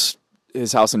leaves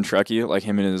his house in Truckee, like,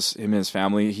 him and his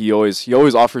family, he always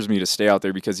offers me to stay out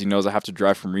there because he knows I have to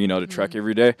drive from Reno to Truckee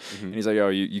every day. And he's like, "Oh,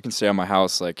 you can stay at my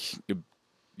house. Like, you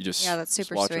just that's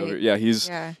super watch sweet. over." Yeah,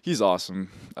 he's awesome.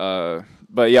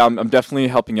 But yeah, I'm definitely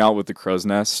helping out with the Crow's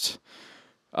Nest.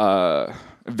 I'm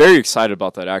very excited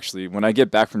about that, actually. When I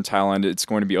get back from Thailand, it's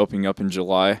going to be opening up in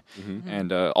July,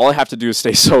 and all I have to do is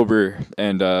stay sober,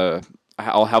 and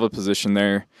I'll have a position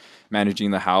there,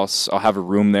 managing the house. I'll have a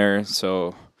room there,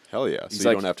 so. Hell yeah! So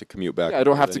you don't have to commute back. Yeah, I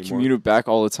don't have to commute back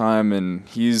all the time, and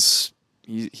he's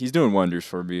doing wonders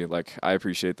for me. Like, I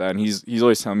appreciate that, and he's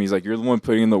always telling me, he's like, "You're the one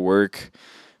putting in the work,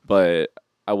 but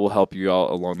I will help you out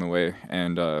along the way."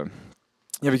 And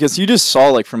because he just saw,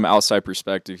 like, from an outside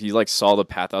perspective, he, like, saw the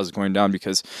path I was going down,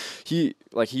 because he's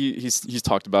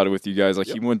talked about it with you guys. Like,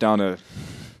 he went down a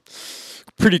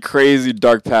pretty crazy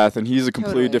dark path, and he's a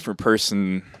completely different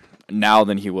person now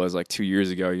than he was like 2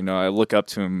 years ago. I look up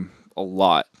to him a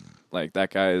lot. Like, that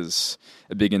guy is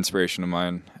a big inspiration of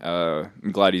mine.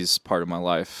 I'm glad he's part of my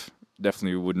life.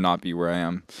 Definitely would not be where I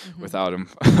am without him.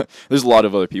 There's a lot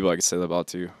of other people I could say that about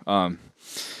too.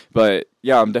 But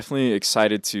yeah, I'm definitely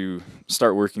excited to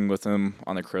start working with him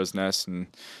on the Crow's Nest and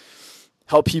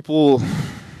help people.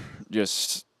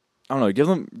 Just, I don't know, give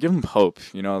them hope.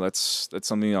 That's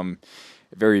something I'm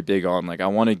very big on. Like, I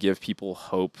want to give people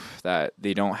hope that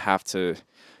they don't have to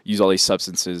use all these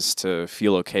substances to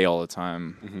feel okay all the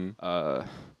time.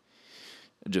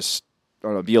 Just, I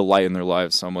don't know, be a light in their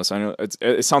lives almost. I know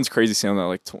it sounds crazy saying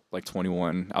that like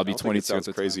 21. I'll be 22. It sounds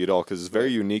crazy at all because it's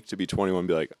very unique to be 21 and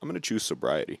be like, I'm going to choose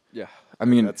sobriety. Yeah. I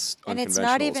mean, that's and it's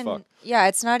unconventional not as even, fuck. yeah,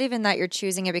 it's not even that you're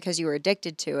choosing it because you were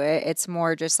addicted to it. It's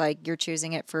more just like you're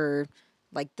choosing it for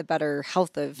like the better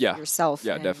health of yourself.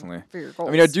 Yeah, and definitely. for your goals.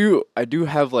 I mean, I do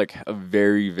have like a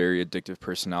very, very addictive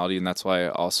personality, and that's why I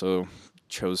also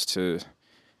chose to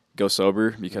go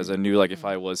sober, because I knew like if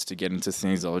I was to get into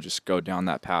things, I would just go down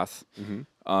that path.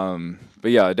 But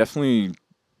yeah, I definitely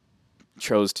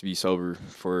chose to be sober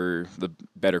for the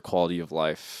better quality of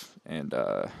life. And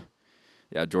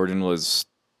yeah, Jordan was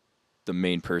the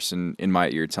main person in my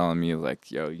ear telling me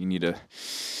like, yo, you need to,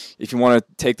 if you want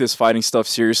to take this fighting stuff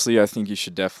seriously, I think you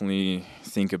should definitely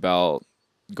think about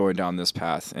going down this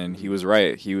path. And he was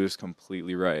right. He was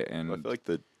completely right. And I feel like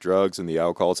the drugs and the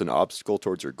alcohol, it's an obstacle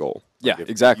towards your goal. Yeah, like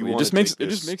exactly. You It just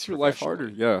makes your life harder.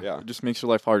 Yeah. It just makes your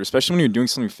life harder, especially when you're doing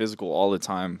something physical all the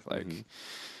time. Like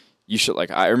you should,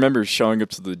 like, I remember showing up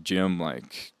to the gym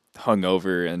like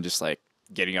hungover and just like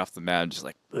getting off the mat and just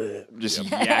like just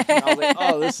yakking. I was like,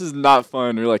 oh, this is not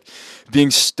fun. Or like being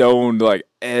stoned like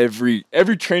every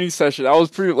training session. I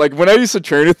was pretty, like, when I used to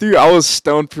train with you, I was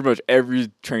stoned pretty much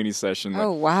every training session. Like,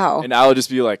 oh wow. and I would just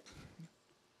be like,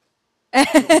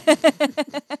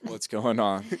 what's going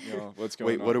on? You know, what's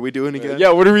going on? Wait, what are we doing again?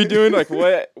 Yeah, what are we doing? Like,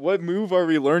 what move are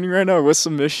we learning right now? What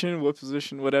submission? What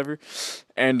position? Whatever.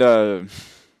 And now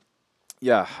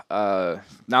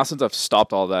since I've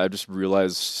stopped all that, I just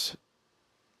realized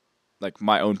like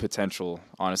my own potential.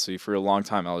 Honestly, for a long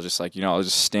time, I was just like, I was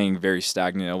just staying very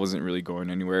stagnant. I wasn't really going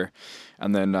anywhere.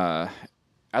 And then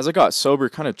as I got sober,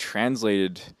 kind of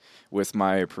translated with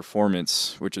my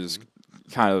performance, which is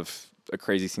kind of a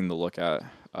crazy thing to look at.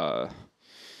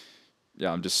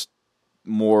 I'm just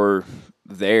more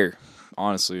there,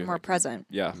 honestly. More present.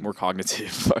 Yeah, more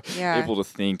cognitive, able to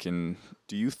think. And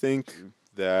do you think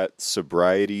that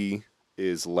sobriety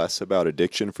is less about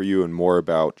addiction for you and more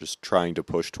about just trying to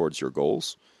push towards your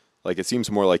goals? Like, it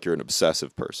seems more like you're an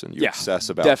obsessive person. You obsess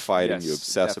about fighting. You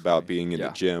obsess about being in the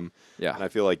gym. Yeah. And I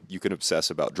feel like you can obsess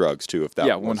about drugs, too, if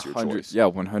that was your choice. Yeah,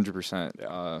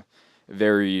 100%.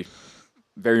 Very,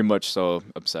 very much so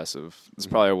obsessive. That's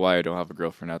probably why I don't have a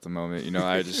girlfriend at the moment.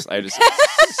 I just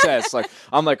obsess. Like,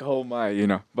 I'm like, oh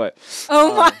my, but.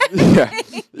 Oh my.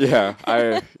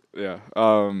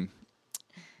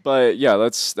 But yeah,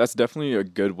 that's definitely a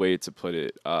good way to put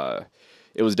it.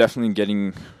 It was definitely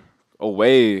getting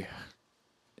away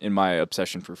in my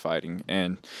obsession for fighting.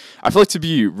 And I feel like to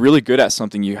be really good at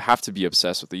something, you have to be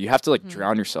obsessed with it. You have to like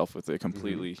drown yourself with it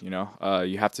completely,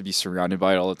 you have to be surrounded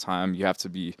by it all the time. You have to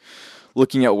be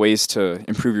looking at ways to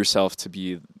improve yourself to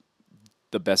be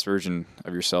the best version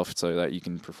of yourself so that you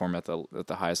can perform at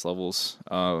the highest levels.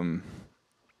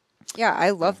 Yeah, I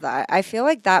love that. I feel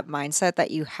like that mindset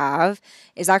that you have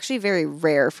is actually very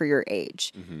rare for your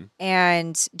age.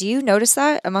 And do you notice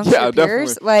that amongst your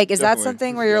peers? Like, is that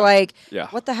something where you're like,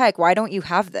 what the heck? Why don't you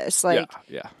have this? Like,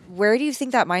 where do you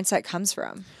think that mindset comes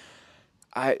from?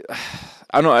 I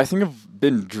don't know. I think I've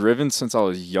been driven since I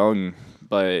was young,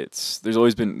 but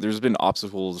there's been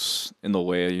obstacles in the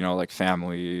way, like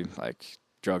family, like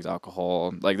drugs,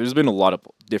 alcohol. Like, there's been a lot of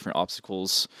different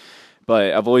obstacles.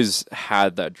 But I've always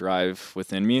had that drive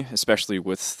within me, especially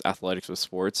with athletics, with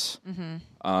sports.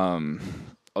 I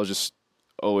was just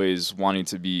always wanting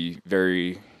to be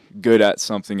very good at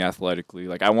something athletically.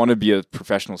 Like, I want to be a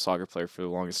professional soccer player for the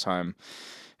longest time.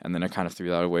 And then I kind of threw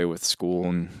that away with school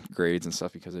and grades and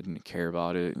stuff because I didn't care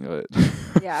about it.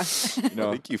 Yeah. I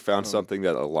think you found something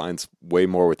that aligns way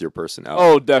more with your personality.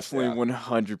 Oh, definitely,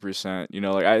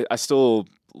 100%. Like, I still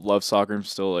love soccer.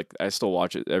 I still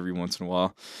watch it every once in a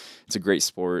while. It's a great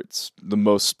sport. It's the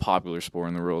most popular sport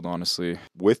in the world, honestly.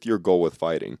 With your goal with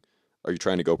fighting, are you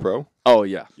trying to go pro? Oh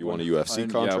yeah. You want a UFC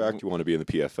contract? You want to be in the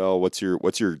PFL? What's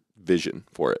your vision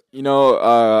for it?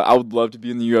 I would love to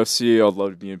be in the UFC. I would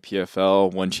love to be in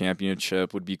PFL. One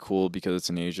championship would be cool because it's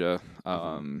in Asia.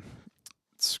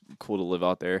 It's cool to live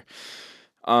out there.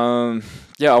 I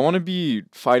want to be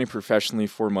fighting professionally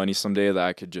for money someday that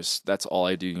I could that's all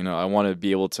I do. I want to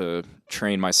be able to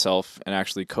train myself and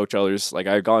actually coach others. Like,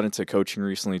 I got into coaching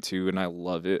recently too, and I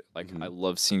love it. Like, I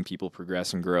love seeing people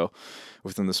progress and grow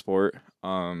within the sport.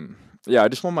 I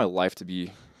just want my life to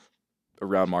be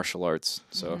around martial arts.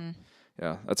 So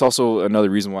Yeah, that's also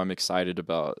another reason why I'm excited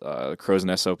about Crow's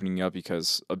Nest opening up,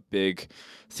 because a big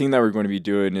thing that we're going to be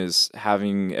doing is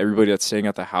having everybody that's staying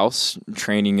at the house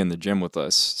training in the gym with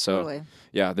us. So Totally.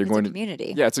 yeah, they're It's going a to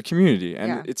community. Yeah, it's a community, and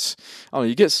Yeah. it's I don't know,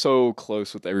 you get so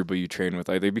close with everybody you train with.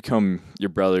 Like they become your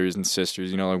brothers and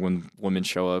sisters. You know, like when women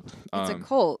show up. It's a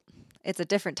cult. It's a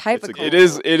different type of cult. It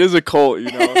is a cult.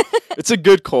 You know, it's a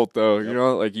good cult though. You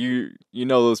know, like you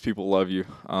know those people love you.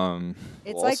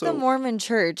 It's Well, like the also- Mormon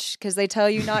church, because they tell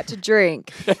you not to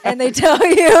drink and they tell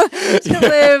you to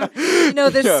live,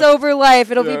 this Yeah. sober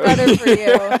life. It'll be better for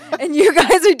you. And you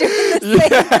guys are doing the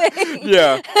same thing.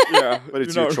 yeah. But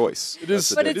it's You your know, choice. It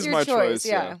is, But it it's is your my choice,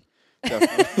 yeah.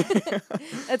 Definitely.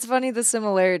 It's funny the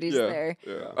similarities there.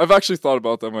 Yeah. I've actually thought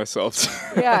about that myself.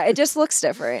 Yeah, it just looks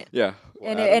different. Yeah.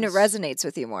 And it resonates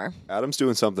with you more. Adam's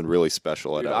doing something really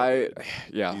special at Dude,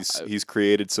 Elevated. He's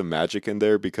created some magic in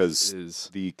there because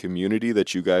the community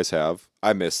that you guys have,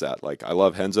 I miss that. Like, I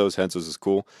love Henzo's. Henzo's is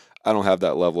cool. I don't have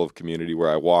that level of community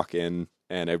where I walk in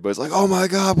and everybody's like, "Oh my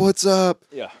God, what's up?"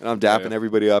 Yeah. And I'm dapping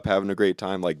everybody up, having a great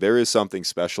time. Like, there is something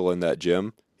special in that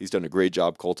gym. He's done a great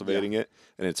job cultivating it.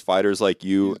 And it's fighters like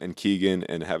you and Keegan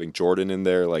and having Jordan in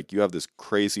there. Like, you have this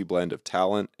crazy blend of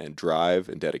talent and drive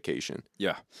and dedication.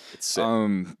 Yeah. It's sick.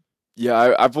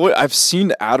 Yeah, I've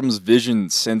seen Adam's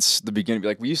vision since the beginning.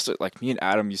 Like me and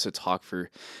Adam used to talk for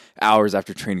hours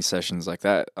after training sessions like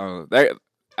that.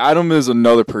 Adam is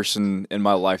another person in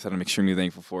my life that I'm extremely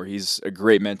thankful for. He's a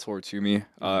great mentor to me.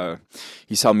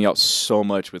 He's helped me out so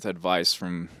much with advice,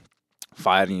 from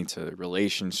fighting to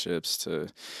relationships to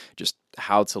just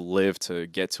how to live to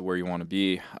get to where you want to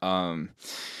be. And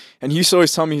he used to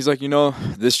always tell me, he's like,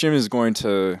 this gym is going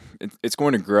to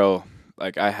grow.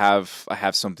 Like I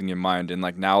have something in mind, and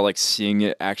like now, like seeing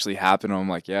it actually happen, I'm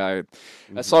like, yeah,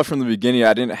 I saw it from the beginning.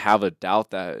 I didn't have a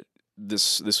doubt that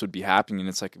this would be happening, and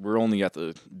it's like we're only at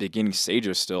the beginning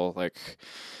stages still. Like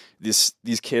these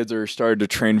kids are starting to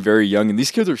train very young, and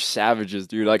these kids are savages,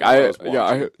 dude. Like I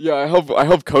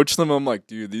help coach them. I'm like,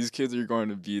 dude, these kids are going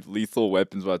to be lethal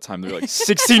weapons by the time they're like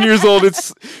 16 years old.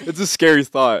 It's a scary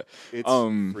thought. It's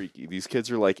freaky. These kids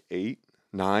are like 8,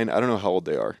 9. I don't know how old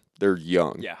they are. They're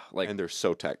young. Yeah, and they're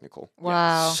so technical. Wow.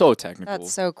 Yeah, so technical.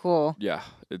 That's so cool. Yeah,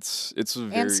 it's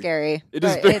very, and scary. It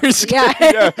is very scary.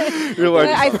 Yeah. You're like,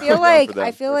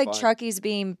 I feel like Truckie's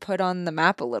being put on the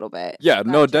map a little bit. Yeah,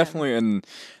 no, definitely, and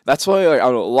that's why like, I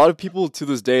don't know, a lot of people to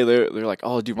this day they're like,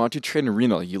 oh, dude, why don't you train in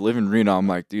Reno? You live in Reno. I'm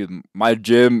like, dude, my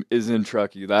gym is in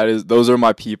Truckee. Those are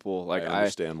my people. Like I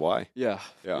understand why. Yeah.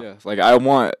 Like I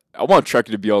want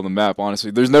Truckee to be on the map. Honestly,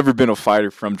 there's never been a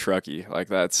fighter from Truckee. Like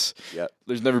that's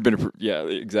There's never been yet.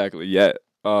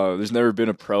 There's never been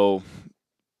a pro.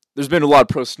 There's been a lot of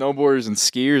pro snowboarders and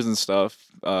skiers and stuff,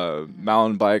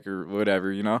 mountain bike or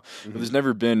whatever, But there's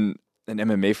never been an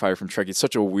MMA fighter from Truckee. It's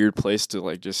such a weird place to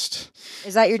like just.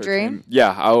 Is that your dream?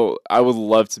 Yeah, I would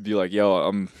love to be like, yo,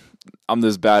 I'm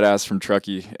this badass from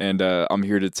Truckee, and I'm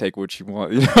here to take what you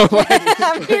want.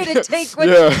 I'm here to take what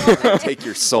you want. Take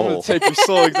your soul. Take your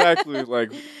soul, exactly.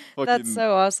 Like, fucking, that's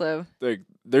so awesome. Like,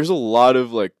 there's a lot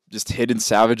of like just hidden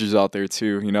savages out there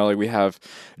too. Like we have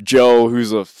Joe,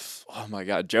 who's oh my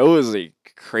God, Joe is a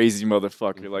crazy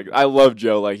motherfucker. Like I love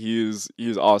Joe. Like he is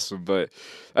awesome, but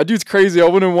that dude's crazy. I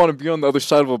wouldn't want to be on the other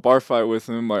side of a bar fight with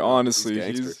him. Like honestly,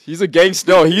 he's a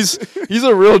gangster. No, he's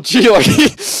a real G. Like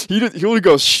he would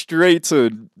go straight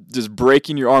to just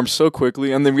breaking your arm so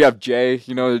quickly. And then we have Jay.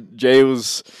 Jay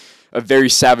was a very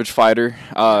savage fighter.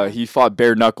 He fought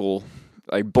bare knuckle.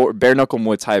 Like bare knuckle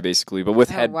Muay Thai basically, but with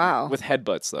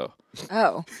headbutts though.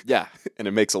 Oh. Yeah. And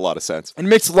it makes a lot of sense. And it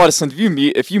makes a lot of sense.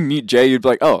 If you meet Jay, you'd be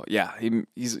like, oh yeah,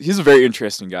 he's a very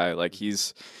interesting guy. Like he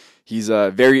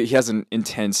has an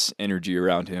intense energy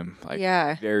around him. Like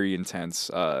very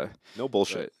intense. No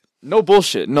bullshit. No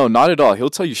bullshit. No, not at all.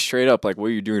 He'll tell you straight up like what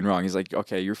you're doing wrong. He's like,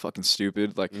 okay, you're fucking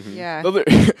stupid. Like,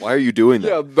 why are you doing that?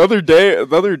 Yeah, the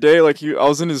other day, like I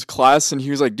was in his class and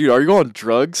he was like, dude, are you on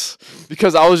drugs?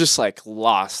 Because I was just like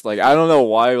lost. Like I don't know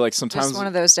why. Like sometimes just one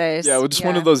of those days. Yeah, just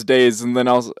one of those days. And then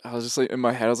I was just like in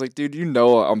my head, I was like, dude,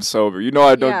 I'm sober.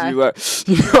 I don't do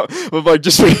that. But like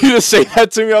just for you to say that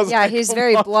to me, I was like, he's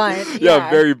very blunt. Yeah,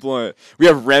 very blunt. We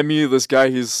have Remy, this guy.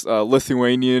 He's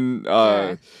Lithuanian.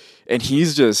 And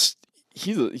he's just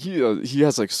he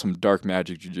has like some dark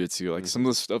magic jiu-jitsu, like some of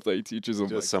the stuff that he teaches him,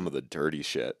 just like, some of the dirty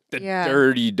shit.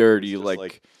 Dirty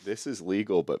like this is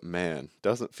legal, but man,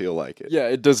 doesn't feel like it. Yeah,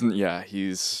 it doesn't. Yeah,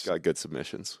 he's got good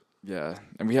submissions. Yeah,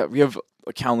 and we have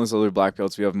countless other black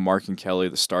belts. We have Mark and Kelly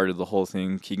that started the whole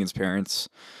thing. Keegan's parents.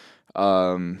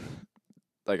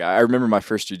 Like I remember my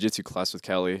first jiu-jitsu class with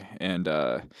Kelly, and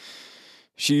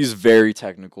she's very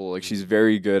technical. Like she's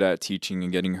very good at teaching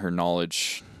and getting her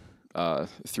knowledge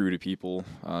through to people.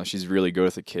 She's really good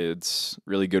with the kids,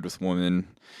 really good with women,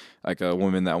 like a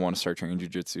woman that want to start training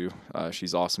jiu-jitsu.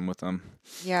 She's awesome with them.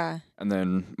 Yeah. And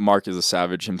then Mark is a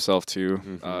savage himself too.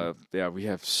 Mm-hmm. We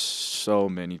have so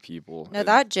many people. No,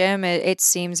 that gym, it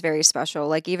seems very special.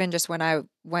 Like even just when I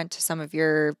went to some of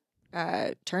your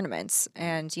tournaments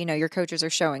and, your coaches are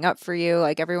showing up for you,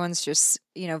 like everyone's just,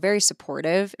 very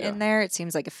supportive in there. It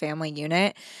seems like a family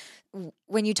unit.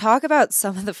 When you talk about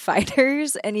some of the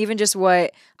fighters and even just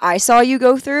what I saw you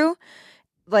go through,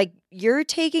 like you're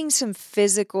taking some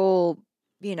physical,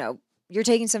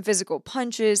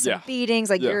 punches, some beatings,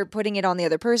 like you're putting it on the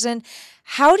other person.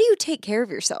 How do you take care of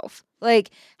yourself?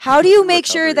 Like, how do you make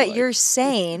sure that you're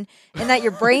sane and that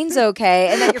your brain's okay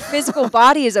and that your physical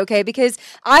body is okay? Because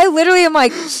I literally am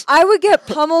like, I would get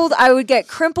pummeled, I would get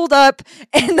crumpled up,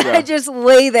 and I just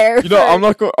lay there. I'm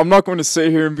not going to sit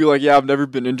here and be like, yeah, I've never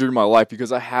been injured in my life,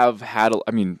 because I have had.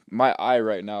 My eye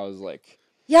right now is like.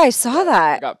 Yeah, I saw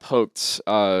that. I got poked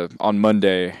on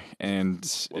Monday, and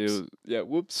it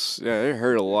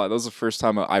hurt a lot. That was the first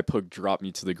time an eye poke dropped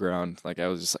me to the ground. Like I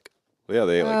was just like. Yeah,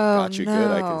 they got you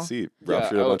good. I can see.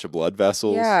 Ruptured a bunch of blood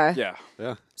vessels. Yeah.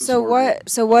 So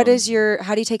horrible. what is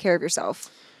how do you take care of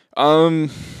yourself? I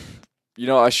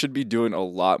should be doing a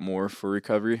lot more for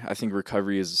recovery. I think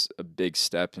recovery is a big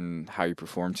step in how you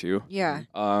perform too. Yeah.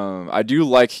 I do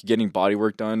like getting body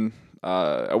work done.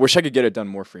 I wish I could get it done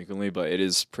more frequently, but it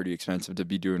is pretty expensive to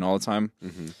be doing all the time.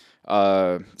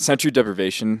 Mm-hmm. Sensory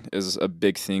deprivation is a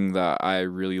big thing that I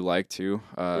really like too.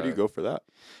 Where do you go for that?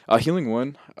 Healing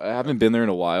One. I haven't been there in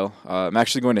a while. I'm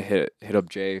actually going to hit up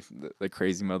Jay, the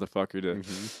crazy motherfucker,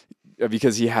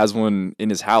 because he has one in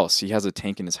his house. He has a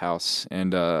tank in his house,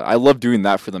 and I love doing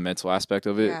that for the mental aspect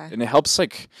of it. And it helps,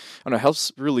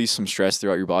 helps release some stress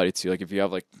throughout your body too. Like if you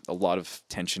have like a lot of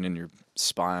tension in your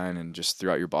spine and just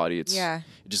throughout your body, it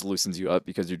just loosens you up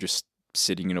because you're just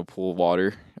sitting in a pool of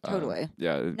water. Totally.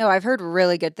 Yeah. No, I've heard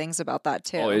really good things about that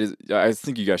too. Oh, it is. I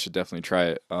think you guys should definitely try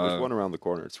it. There's one around the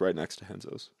corner. It's right next to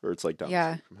Henzo's, or it's like down.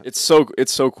 Yeah. It's so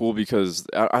cool because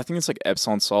I think it's like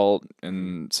Epsom salt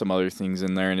and some other things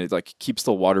in there, and it like keeps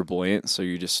the water buoyant. So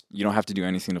you don't have to do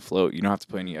anything to float. You don't have to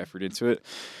put any effort into it,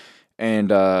 and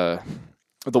the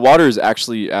water is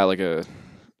actually at like a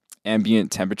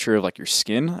ambient temperature of like your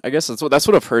skin. I guess that's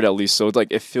what I've heard at least. So it's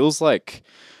like it feels like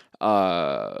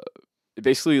it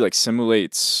basically like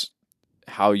simulates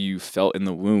how you felt in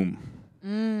the womb,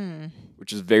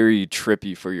 which is very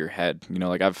trippy for your head.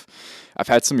 Like I've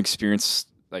had some experience,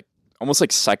 like almost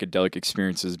like psychedelic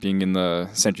experiences being in the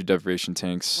sensory deprivation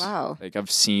tanks. Wow. Like I've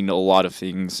seen a lot of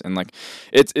things, and like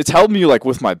it's helped me like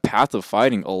with my path of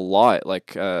fighting a lot.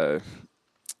 Like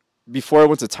before I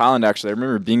went to Thailand, actually, I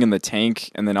remember being in the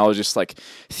tank, and then I was just like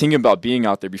thinking about being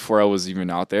out there before I was even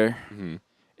out there. Mm-hmm.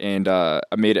 And I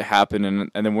made it happen, and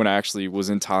then when I actually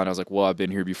was in Thailand, I was like, well, I've been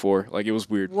here before. Like, it was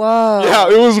weird. Whoa. Yeah,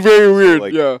 it was very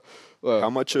weird. How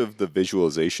much of the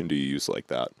visualization do you use like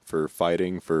that for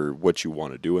fighting, for what you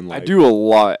want to do in life? I do a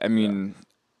lot. I mean,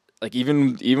 like,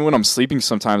 even when I'm sleeping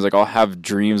sometimes, like, I'll have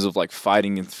dreams of, like,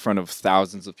 fighting in front of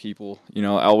thousands of people.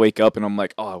 I'll wake up, and I'm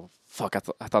like, oh, fuck,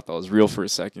 I thought that was real for a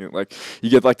second. Like, you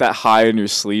get, like, that high in your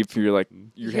sleep, and you're, like,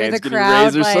 your hands getting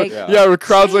raised or something. Yeah, the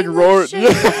crowd's, like, roaring.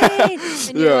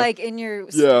 And you're, like, in your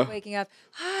sleep waking up.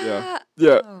 Yeah,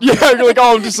 you're like,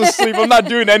 oh, I'm just asleep. I'm not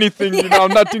doing anything,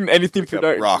 I'm not doing anything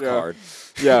productive. Rock hard.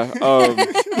 Yeah.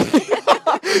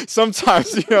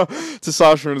 Sometimes,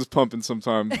 testosterone is pumping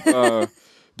sometimes.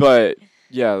 But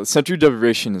yeah, sensory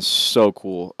deprivation is so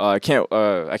cool. I can't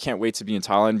wait to be in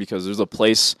Thailand because there's a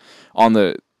place on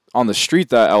the street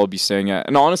that I will be staying at.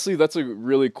 And honestly, that's a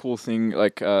really cool thing,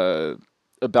 like,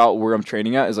 about where I'm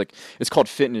training at is, like, it's called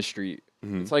Fitness Street.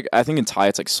 Mm-hmm. It's like, I think in Thai,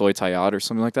 it's like Soy Thayat or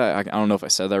something like that. I don't know if I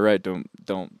said that right. Don't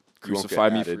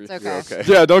crucify me. It's okay.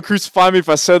 Yeah, don't crucify me if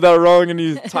I said that wrong.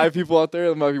 Any Thai people out there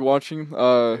that might be watching.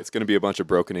 It's going to be a bunch of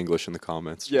broken English in the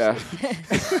comments. Yeah.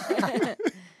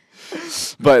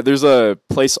 But there's a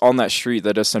place on that street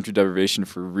that does sensory deprivation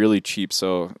for really cheap.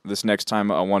 So this next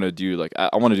time I want to do that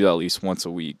at least once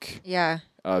a week. Yeah.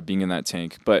 Being in that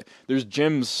tank. But there's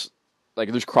gyms, like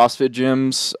there's CrossFit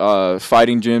gyms,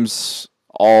 fighting gyms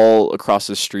all across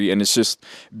the street, and it's just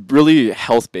really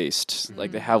health based. Mm-hmm.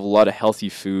 Like they have a lot of healthy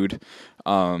food,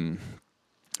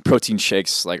 protein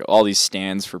shakes, like all these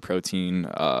stands for protein,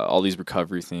 all these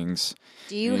recovery things.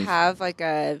 Do you have like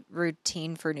a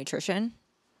routine for nutrition?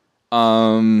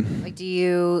 Like, do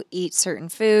you eat certain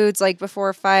foods like before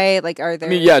a fight? Like, are there?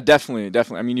 I mean, yeah, definitely.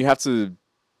 I mean, you have to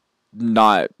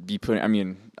not be putting. I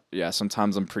mean, yeah,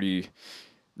 sometimes I'm pretty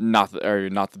not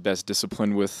the best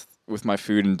disciplined with my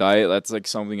food and diet. That's like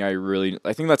something I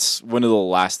think that's one of the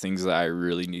last things that I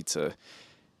really need to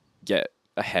get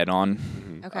ahead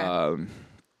on. Okay.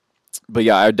 But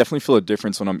yeah, I definitely feel a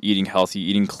difference when I'm eating healthy,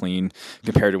 eating clean,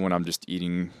 compared to when I'm just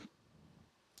eating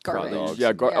Garbage.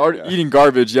 or eating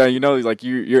garbage. Yeah, you know, like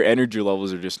your energy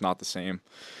levels are just not the same.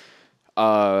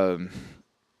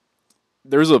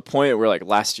 There was a point where like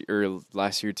last year,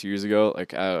 2 years ago,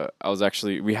 like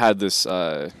we had this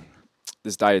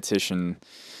this dietitian,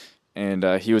 and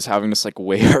he was having us like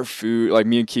weigh our food, like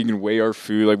me and Keegan weigh our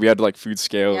food, like we had like food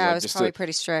scales. Yeah, like, it was just probably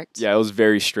pretty strict. Yeah, it was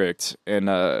very strict, and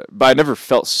but I never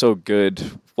felt so good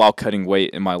while cutting weight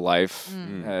in my life.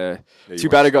 Yeah, Too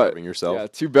bad I got starving yourself. Yeah,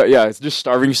 too bad. Yeah, it's just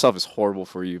starving yourself is horrible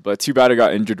for you. But too bad I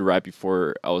got injured right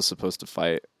before I was supposed to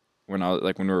fight. When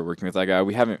we were working with that guy,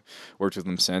 we haven't worked with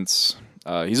him since.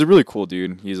 He's a really cool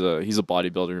dude. He's a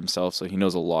bodybuilder himself, so he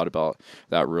knows a lot about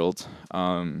that world.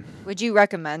 Would you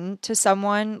recommend to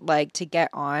someone like to get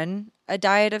on a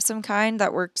diet of some kind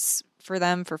that works for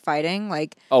them for fighting?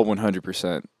 Like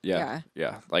 100%. Yeah.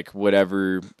 Like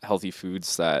whatever healthy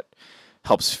foods that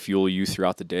helps fuel you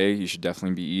throughout the day, you should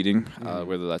definitely be eating.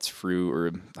 Whether that's fruit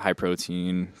or high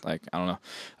protein, like I don't know,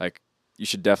 like. You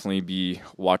should definitely be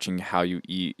watching how you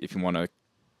eat if you want to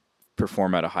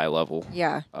perform at a high level.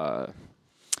 Yeah.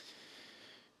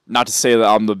 Not to say that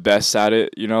I'm the best at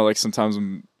it, you know, like sometimes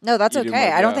I'm No, that's okay.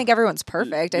 like, I don't think everyone's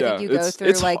perfect. I think you go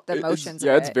through like the motions.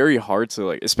 It's very hard to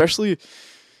like, especially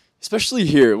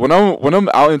here when I'm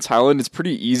out in Thailand. It's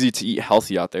pretty easy to eat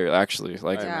healthy out there. Actually,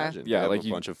 like I imagine. yeah, They have like a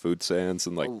bunch of food stands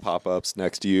and like pop-ups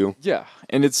next to you. Yeah,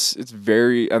 and it's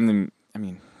very. And I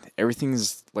mean.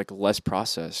 Everything's like less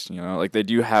processed, you know, like they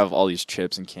do have all these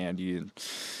chips and candy and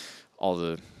all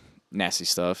the nasty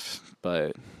stuff,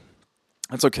 but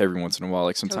it's okay every once in a while.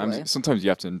 Like sometimes you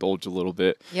have to indulge a little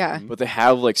bit. Yeah. But they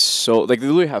have like they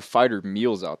literally have fighter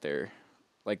meals out there.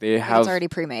 Like they have it's already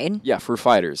pre-made. Yeah, for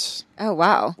fighters. Oh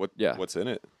wow. What's in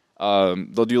it?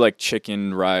 They'll do like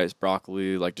chicken, rice,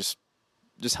 broccoli, like just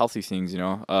healthy things, you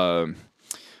know.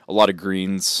 A lot of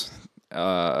greens.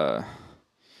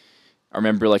 I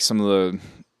remember like some of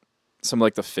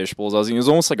the fish bowls I was eating. It was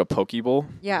almost like a poke bowl.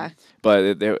 Yeah.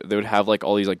 But they would have like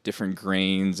all these like different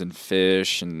grains and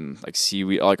fish and like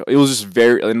seaweed. Like it was just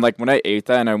very, and like when I ate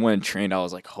that and I went and trained, I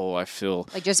was like, oh, I feel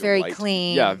like just very light.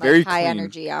 clean. Yeah, like very high clean.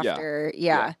 energy after.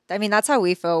 Yeah. I mean, that's how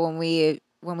we feel when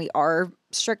we are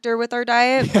stricter with our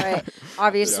diet, but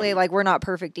obviously like we're not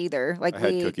perfect either. Like I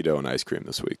had cookie dough and ice cream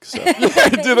this week, so dude, that's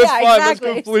fine. Exactly. That's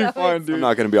completely fine, dude. I'm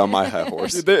not gonna be on my high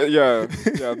horse.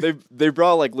 They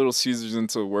brought like Little Caesars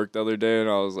into work the other day, and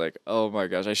I was like, oh my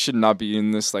gosh, I should not be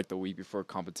eating this like the week before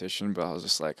competition. But I was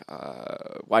just like,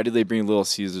 why did they bring Little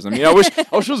Caesars? I mean, I wish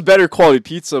it was better quality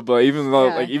pizza, but even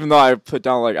though I put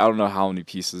down like I don't know how many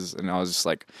pieces, and I was just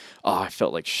like, oh, I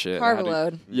felt like shit. Carb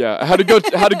load. Yeah, I had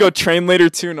to go train later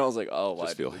too, and I was like, oh,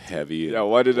 Just feel heavy. Yeah,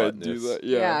 why did I do that?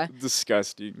 Yeah.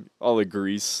 Disgusting. All the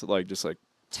grease, like just like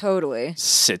totally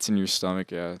sits in your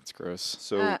stomach. Yeah, it's gross.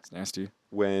 So it's nasty.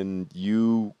 When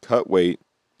you cut weight,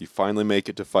 you finally make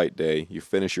it to fight day. You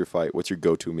finish your fight. What's your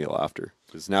go-to meal after?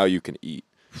 Because now you can eat.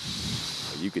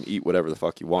 You can eat whatever the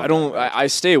fuck you want. I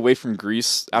stay away from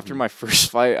grease. After my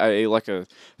first fight, I ate like a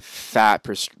fat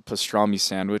pastrami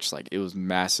sandwich. Like it was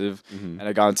massive, and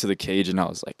I got into the cage and I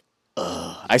was like, ugh.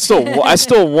 I still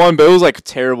won, but it was like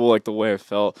terrible, like the way I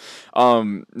felt.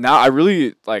 Now I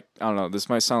really like. I don't know. This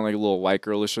might sound like a little white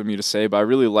girlish of me to say, but I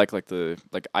really like the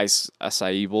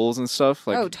acai bowls and stuff.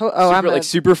 Like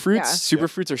super fruits. Yeah. Super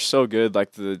fruits are so good.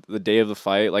 Like the day of the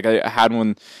fight, like I had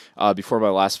one before my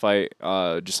last fight,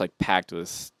 just like packed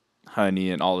with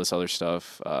honey and all this other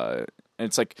stuff. And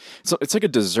it's like a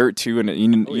dessert too, and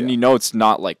you know it's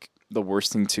not like the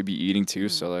worst thing to be eating too.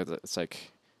 So it's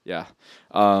like. Yeah.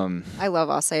 I love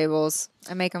acai bowls.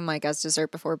 I make them like as dessert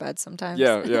before bed sometimes.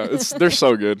 Yeah. They're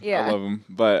so good. Yeah. I love them.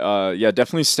 But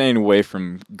definitely staying away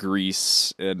from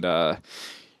grease and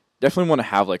definitely want to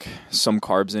have like some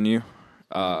carbs in you.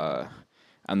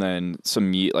 And then some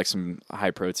meat, like some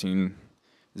high protein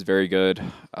is very good.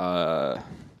 I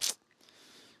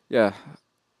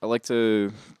like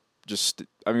to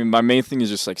my main thing is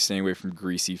just like staying away from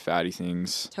greasy, fatty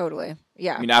things. Totally.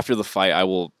 Yeah. I mean, after the fight, I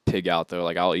will pig out though.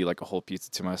 Like I'll eat like a whole pizza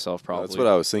to myself probably. That's what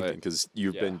I was thinking because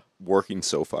you've been working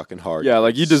so fucking hard. Yeah,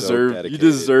 like you deserve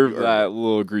that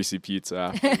little greasy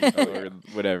pizza after, or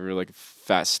whatever, like a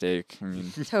fat steak. I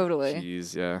mean, totally.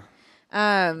 Jeez, yeah.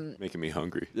 Making me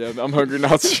hungry. Yeah, I'm hungry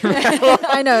now too.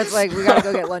 I know, it's like we gotta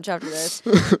go get lunch after this.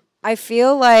 I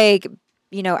feel like,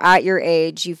 you know, at your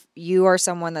age, you are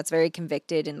someone that's very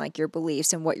convicted in like your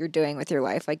beliefs and what you're doing with your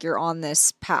life. Like you're on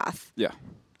this path. Yeah.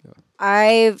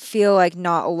 I feel like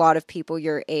not a lot of people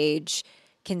your age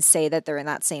can say that they're in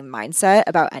that same mindset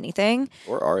about anything.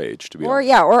 Or our age, to be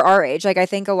honest. Or our age. Like, I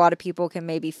think a lot of people can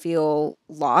maybe feel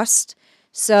lost.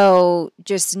 So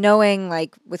just knowing,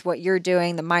 like, with what you're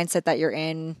doing, the mindset that you're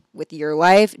in with your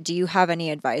life, do you have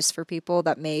any advice for people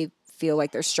that may feel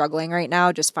like they're struggling right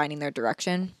now, just finding their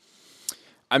direction?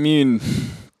 I mean,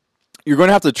 you're going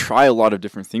to have to try a lot of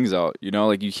different things out, you know?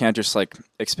 Like, you can't just, like,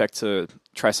 expect to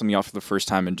try something out for the first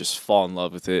time and just fall in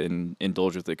love with it and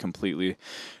indulge with it completely.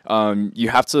 You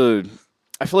have to...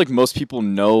 I feel like most people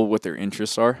know what their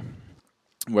interests are,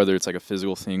 whether it's, like, a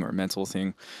physical thing or a mental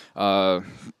thing.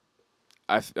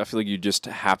 I feel like you just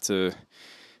have to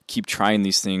keep trying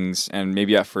these things, and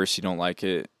maybe at first you don't like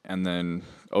it, and then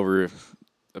over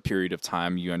a period of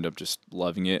time you end up just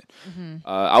loving it.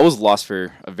 I was lost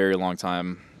for a very long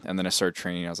time, and then I started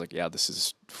training. I was like, yeah, this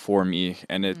is for me,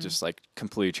 and it just like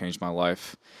completely changed my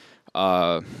life.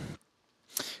 I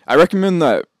recommend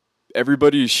that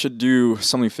everybody should do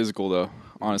something physical, though.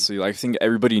 Honestly, like, I think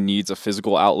everybody needs a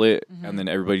physical outlet, and then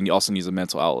everybody also needs a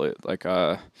mental outlet, like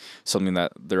something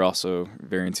that they're also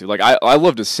very into. Like, I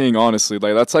love to sing, honestly.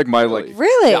 Like, that's like my like.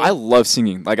 Really? Yeah, I love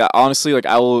singing. Like, I honestly, like,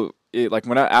 I will. Like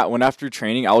when after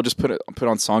training, I will just put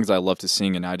on songs I love to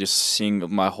sing, and I just sing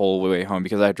my whole way home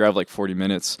because I drive like 40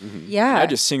 minutes. Yeah, and I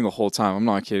just sing the whole time. I'm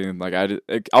not kidding. Like, I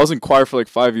was in choir for like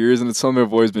 5 years, and it's something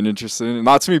I've always been interested in.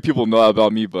 Not too many people know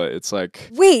about me, but it's like,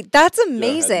 wait, that's I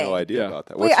amazing. had no idea about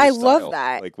that. Wait, What's your I love style?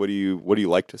 that. Like, what do you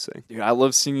like to sing? dude, I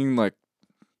love singing like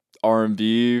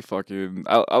R&B, fucking.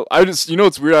 I just, you know,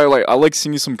 it's weird. I like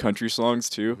singing some country songs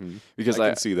too, because I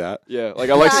can see that. Yeah, like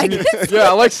I like singing. Yeah,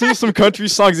 I like singing some country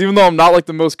songs, even though I'm not like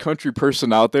the most country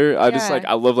person out there. I just like,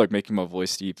 I love like making my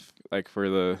voice deep, like for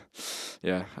the.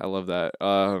 Yeah, I love that.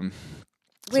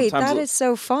 Wait, that is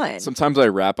so fun. Sometimes I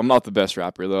rap. I'm not the best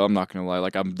rapper though. I'm not gonna lie.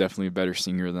 Like, I'm definitely a better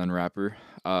singer than rapper.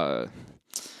 I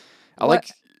like.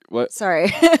 What? Sorry.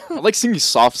 I like singing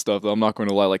soft stuff, though. I'm not going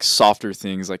to lie. Like, softer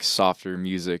things, like softer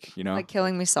music, you know? Like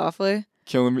Killing Me Softly?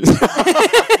 Killing Me.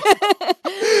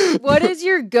 What is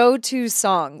your go-to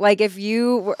song? Like, if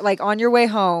you were, like, on your way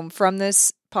home from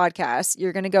this podcast,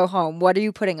 you're going to go home. What are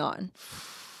you putting on?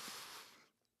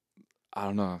 I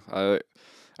don't know. I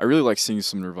really like singing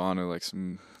some Nirvana. Like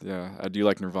I do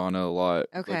like Nirvana a lot.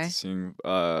 Okay. I like to sing,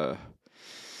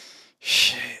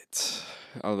 shit.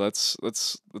 Oh, that's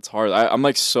hard. I'm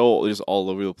like so just all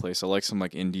over the place. I like some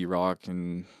like indie rock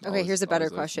and. Okay, here's a better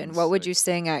question. What would you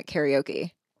sing at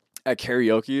karaoke? At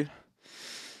karaoke?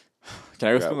 Can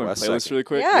I go through my playlist really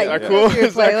quick? Yeah, Is that you cool? can go through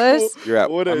your playlist. Cool? You're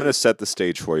at. I'm gonna set the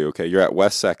stage for you. Okay, you're at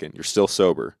West Second. You're still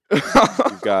sober.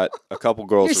 You've got a couple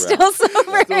girls You're around. still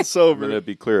sober. Still sober. I'm gonna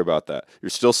be clear about that. You're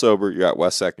still sober. You're at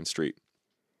West Second Street.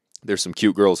 There's some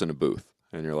cute girls in a booth,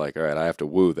 and you're like, all right, I have to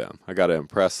woo them. I got to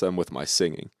impress them with my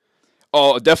singing.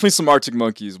 Oh, definitely some Arctic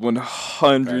Monkeys.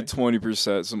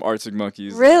 120%. Some Arctic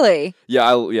Monkeys. Really?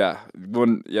 Yeah,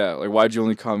 like Why'd You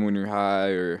Only Come When You're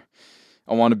High, or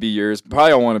I Want to Be Yours.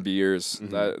 Probably I Want to Be Yours.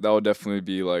 That would definitely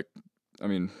be like, I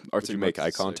mean, Arctic. Would you make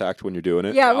eye contact when you're doing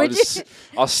it? Yeah, would you?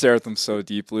 I'll stare at them so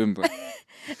deeply. And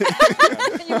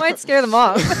You might scare them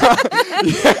off.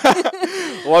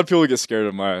 A lot of people get scared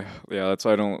of my. Yeah, that's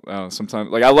why I don't know. Sometimes,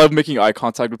 like, I love making eye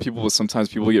contact with people, but sometimes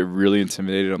people get really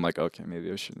intimidated. I'm like, okay,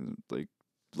 maybe I shouldn't like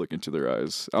look into their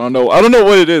eyes. I don't know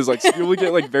what it is. Like, people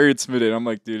get like very intimidated. I'm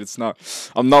like, dude, it's not.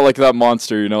 I'm not like that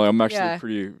monster. You know, like, I'm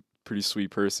actually a pretty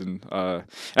sweet person. And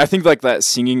I think like that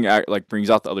singing like brings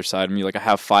out the other side of me. Like, I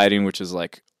have fighting, which is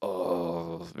like,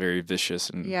 oh, very vicious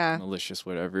and malicious,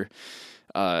 whatever.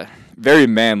 Very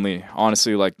manly,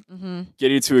 honestly. Like,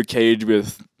 getting into a cage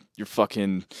with your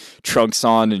fucking trunks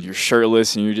on and you're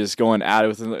shirtless and you're just going at it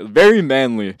with it. Very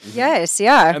manly. Yes,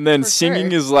 yeah. And then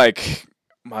singing is like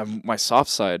my soft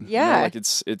side. Yeah, you know, like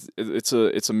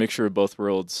it's a mixture of both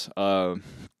worlds.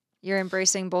 You're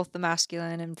embracing both the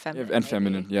masculine and feminine. And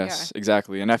feminine, yes,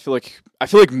 exactly. And I feel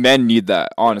like men need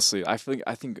that. Honestly, I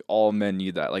think all men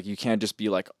need that. Like, you can't just be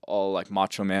like all like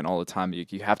macho man all the time. You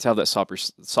have to have that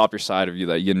softer side of you,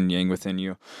 that yin and yang within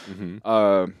you.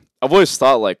 I've always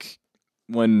thought like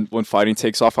when fighting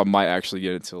takes off, I might actually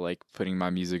get into like putting my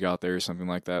music out there or something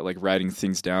like that, like writing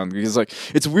things down, because like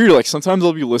it's weird. Like, sometimes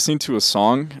I'll be listening to a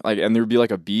song like, and there'll be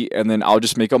like a beat, and then I'll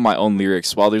just make up my own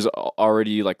lyrics while there's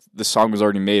already like the song was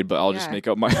already made, but I'll just make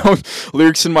up my own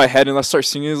lyrics in my head, and I start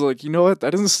singing. It's like, you know what?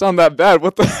 That doesn't sound that bad.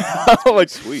 What the hell? Like,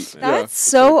 sweet. Man. That's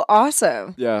so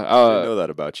awesome. Yeah, I didn't know that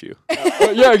about you.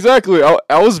 Yeah, exactly.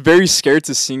 I was very scared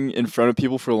to sing in front of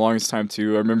people for the longest time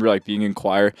too. I remember like being in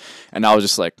choir, and I was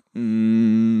just like,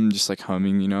 just like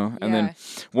humming, you know. And Yeah. then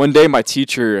one day my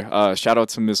teacher, shout out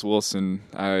to Miss Wilson.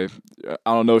 I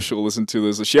don't know if she'll listen to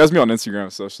this. She has me on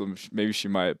Instagram, so maybe she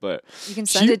might. But You can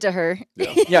send it to her.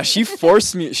 yeah, she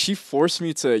forced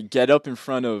me to get up in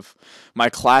front of my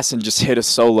class and just hit a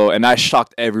solo, and I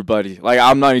shocked everybody. Like,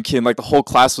 I'm not even kidding. Like, the whole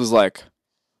class was like,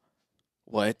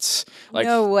 what? Like,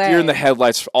 No way. deer in the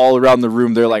headlights all around the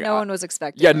room. They're like, no one was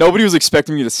expecting. yeah, it. nobody was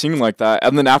expecting me to sing like that.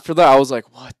 And then after that, I was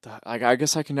like, what the? Like, I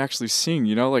guess I can actually sing,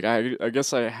 you know? Like, I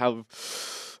guess I have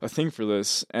a thing for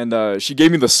this. And she gave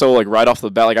me the solo, like, right off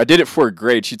the bat. Like, I did it for a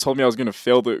grade. She told me I was going to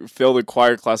fail the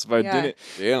choir class if I didn't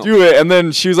do it. And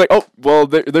then she was like, oh, well,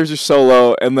 there's your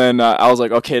solo. And then I was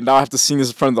like, okay, now I have to sing this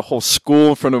in front of the whole school,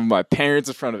 in front of my parents,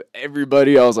 in front of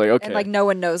everybody. I was like, okay. And like no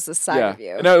one knows this side of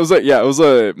you. And it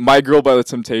was My Girl by the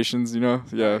Temptations, you know?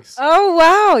 Yeah. Nice. Oh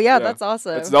wow, yeah, that's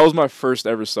awesome. That was my first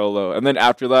ever solo. And then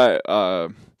after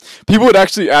that, people would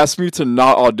actually ask me to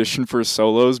not audition for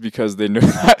solos because they knew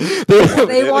that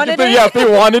They wanted it? Yeah, if they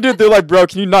wanted it, they're like, bro,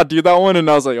 can you not do that one? And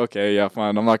I was like, okay, yeah,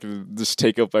 fine. I'm not gonna just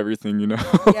take up everything, you know?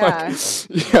 Yeah.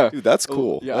 Yeah. Dude, that's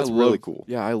cool. Yeah, That's really cool.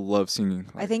 Yeah, I love singing.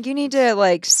 I think you need to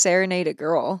like serenade a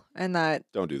girl and that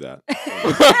Don't do that.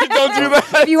 Don't do that.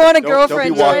 if you want a Don't be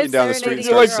girlfriend, walking try down the street and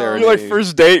serenading start a girl. You're like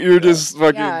first date, you're just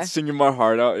fucking Yeah. singing my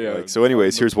heart out. Yeah. Like, so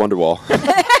anyways, here's Wonderwall.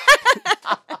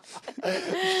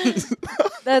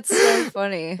 That's so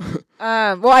funny.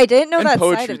 Well, I didn't know and that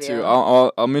poetry side of too. you.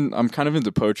 I'm kind of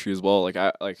into poetry as well.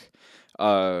 I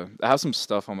have some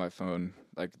stuff on my phone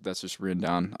like that's just written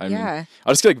down. I mean, I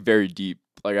just get like very deep.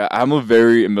 Like I'm a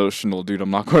very emotional dude.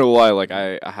 I'm not going to lie. Like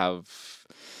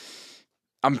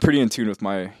I'm pretty in tune with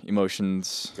my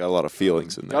emotions. Got a lot of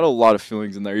feelings in there. Got a lot of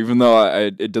feelings in there, even though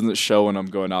it doesn't show when I'm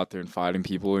going out there and fighting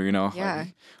people. You know. Yeah.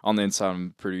 Like, on the inside,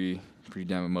 I'm pretty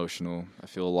damn emotional. I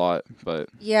feel a lot, but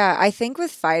Yeah, I think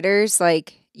with fighters,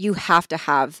 like you have to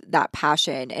have that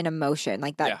passion and emotion,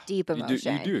 like that deep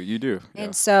emotion. You do.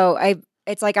 And so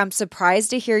it's like I'm surprised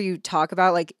to hear you talk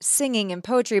about like singing and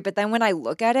poetry, but then when I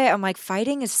look at it, I'm like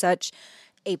fighting is such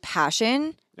a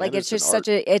passion. Like it's just such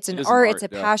a it's an art, it's a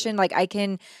passion. Like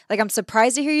I'm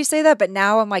surprised to hear you say that, but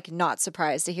now I'm like not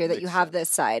surprised to hear that you have this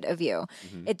side of you.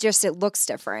 Mm-hmm. It looks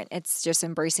different. It's just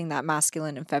embracing that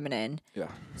masculine and feminine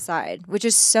side, which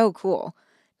is so cool.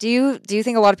 Do you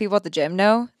think a lot of people at the gym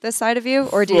know this side of you,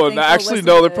 or do you think actually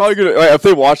no? They're probably gonna if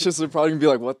they watch this, they're probably gonna be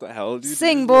like, "What the hell, dude?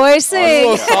 Sing, boy, sing."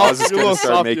 I was just gonna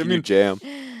start making you jam.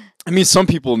 I mean, some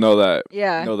people know that.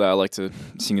 Yeah. Know that I like to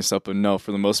sing and stuff, but no,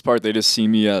 for the most part, they just see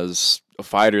me as a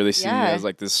fighter. They see me as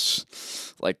like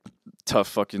this, like tough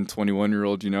fucking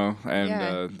 21-year-old, you know,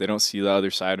 and they don't see the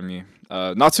other side of me.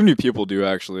 Not too many people do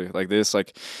actually. Like this,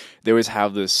 like they always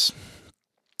have this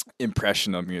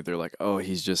impression of me. They're like, oh,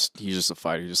 he's just a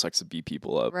fighter. He just likes to beat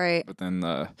people up. Right. But then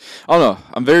I don't know.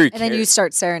 I'm very. And then you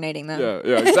start serenading them.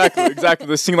 Yeah, exactly.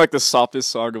 They sing like the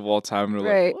softest song of all time. And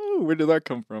they're like, oh, where did that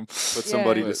come from? Put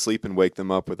somebody to sleep and wake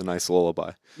them up with a nice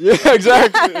lullaby. Yeah,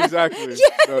 exactly. That's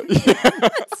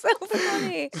so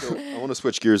funny. So I want to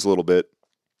switch gears a little bit.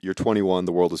 You're 21.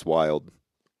 The world is wild.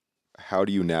 How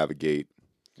do you navigate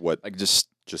like just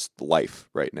life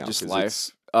right now? Just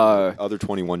life. Other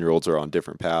 21-year-olds are on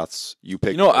different paths. You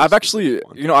pick. I've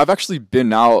actually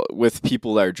been out with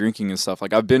people that are drinking and stuff.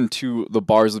 Like I've been to the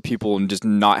bars with people and just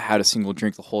not had a single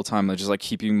drink the whole time. Like just like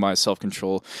keeping my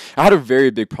self-control. I had a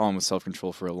very big problem with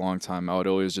self-control for a long time. I would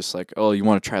always just like, oh, you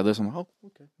want to try this? I'm like, oh,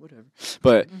 okay, whatever.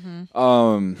 But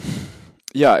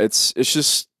yeah, it's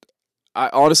just. I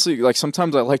honestly like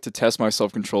sometimes I like to test my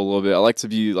self-control a little bit. I like to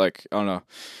be like, I don't know,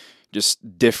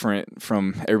 just different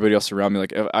from everybody else around me.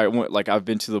 Like if I've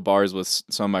been to the bars with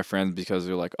some of my friends because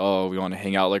they're like, oh, we want to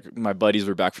hang out. Like my buddies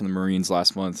were back from the Marines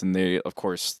last month, and they, of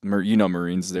course,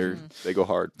 Marines, they go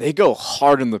hard. They go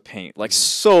hard in the paint, like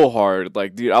so hard.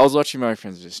 Like, dude, I was watching my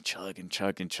friends just chug and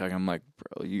chug and chug. I'm like,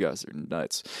 bro, you guys are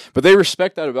nuts. But they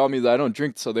respect that about me that I don't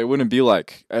drink, so they wouldn't be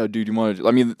like, oh, dude, you want to?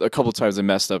 I mean, a couple times they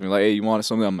messed up and like, hey, you want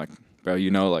something? I'm like, bro,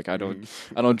 like I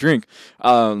don't drink.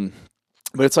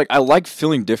 But it's like I like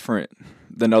feeling different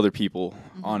than other people,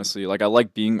 honestly. Like I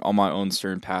like being on my own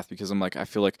certain path because I'm like I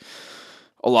feel like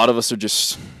a lot of us are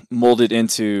just molded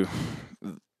into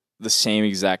the same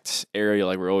exact area.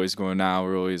 Like we're always going now.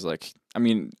 We're always like, I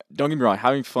mean, don't get me wrong.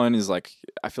 Having fun is like,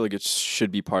 I feel like it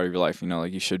should be part of your life. You know,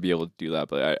 like you should be able to do that.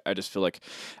 But I just feel like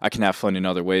I can have fun in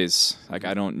other ways. Like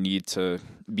I don't need to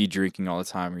be drinking all the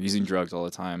time or using drugs all the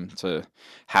time to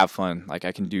have fun. Like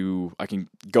I can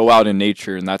go out in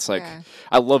nature, and that's like,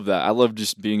 I love that. I love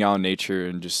just being out in nature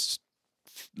and just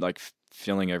like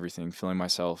feeling everything, feeling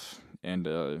myself, and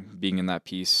being in that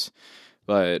peace.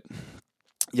 But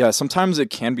yeah, sometimes it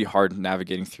can be hard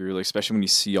navigating through, like especially when you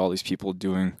see all these people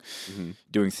doing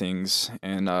things,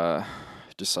 and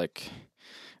just like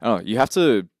I don't know, you have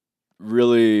to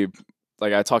really,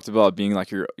 like I talked about being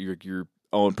like your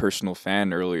own personal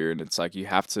fan earlier, and it's like you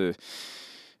have to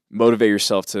motivate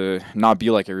yourself to not be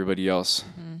like everybody else.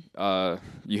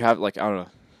 You have, like, I don't know,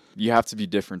 you have to be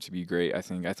different to be great. I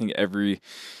think every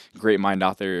great mind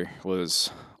out there was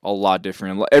a lot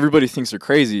different. Everybody thinks they're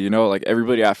crazy, you know, like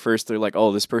everybody at first they're like,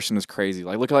 oh, this person is crazy.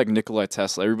 Like look at like Nikola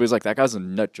Tesla. Everybody's like, that guy's a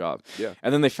nut job. Yeah.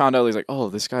 And then they found out, he's like, oh,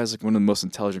 this guy's like one of the most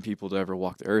intelligent people to ever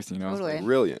walk the earth, you know. Totally.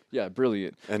 Brilliant. Yeah,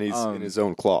 brilliant. And he's in his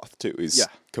own cloth too. He's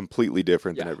completely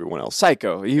different than everyone else.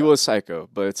 Psycho. He was psycho,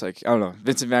 but it's like, I don't know.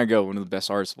 Vincent Van Gogh, one of the best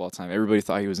artists of all time. Everybody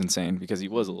thought he was insane because he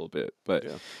was a little bit. But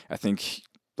I think,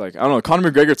 like, I don't know,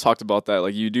 Conor McGregor talked about that.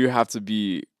 Like, you do have to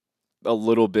be a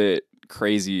little bit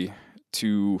crazy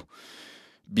to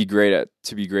be great at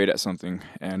something.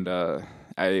 And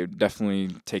I definitely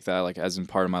take that like as in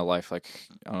part of my life. Like,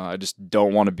 I don't know, I just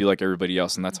don't want to be like everybody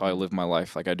else, and that's how I live my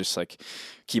life. Like, I just like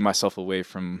keep myself away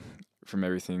from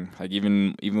everything. Like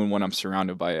even when I'm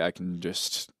surrounded by it, I can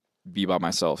just be by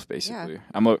myself basically.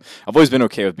 I've always been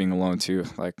okay with being alone too.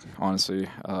 Like, honestly,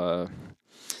 I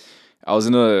was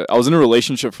in a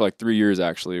relationship for like 3 years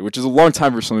actually, which is a long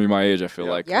time for somebody my age. I feel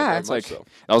like it's like that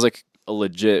was like a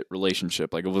legit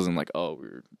relationship. Like, it wasn't like, oh, we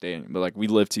were dating, but like we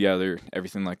lived together,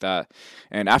 everything like that.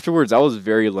 And afterwards, I was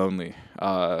very lonely.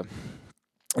 And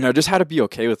I just had to be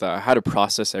okay with that. I had to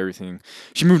process everything.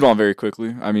 She moved on very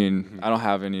quickly. I mean, I don't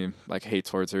have any like hate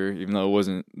towards her, even though it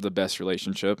wasn't the best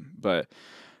relationship. But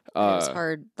it was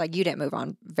hard. Like, you didn't move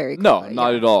on very quickly. No,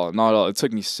 not at all. Not at all. It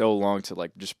took me so long to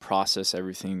like just process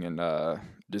everything and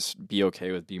just be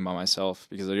okay with being by myself,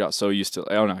 because I got so used to,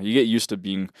 I don't know, you get used to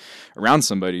being around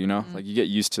somebody, you know? Like, you get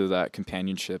used to that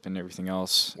companionship and everything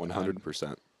else.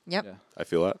 100%. Yep. Yeah. I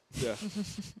feel that. Yeah.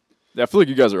 Yeah, I feel like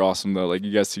you guys are awesome though. Like,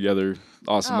 you guys together,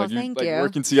 awesome. Oh, like, thank like you.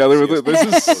 working together with it. This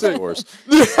is sick.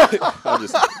 I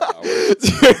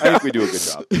think we do a good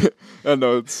job. I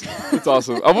know, it's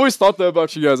awesome. I've always thought that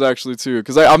about you guys actually too,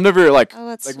 because I'm never like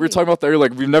that's like we were talking about there,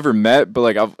 like we've never met, but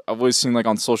like I've always seen like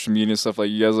on social media and stuff, like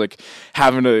you guys like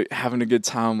having a good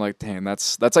time. Like, dang,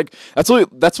 that's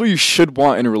what you should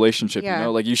want in a relationship. You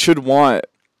know, like you should want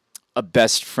a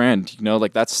best friend, you know,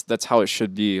 like that's how it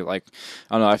should be. Like,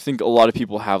 I don't know, I think a lot of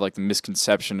people have like the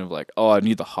misconception of like, oh, I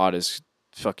need the hottest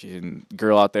fucking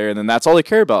girl out there, and then that's all they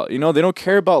care about, you know. They don't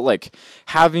care about like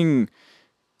having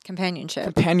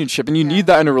companionship, and you need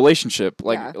that in a relationship.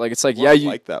 Like it's like, you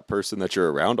like that person that you're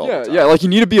around all the time. Yeah, like you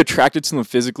need to be attracted to them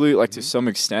physically, like to some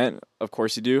extent, of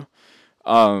course you do,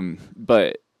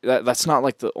 but that's not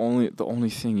like the only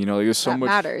thing, you know. Like, there's so much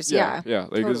matters. Like,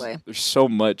 totally. there's so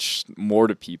much more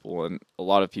to people, and a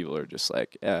lot of people are just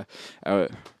like, I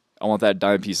want that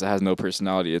dime piece that has no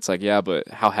personality. It's like, but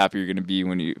how happy you're gonna be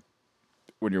when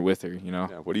you're with her, you know.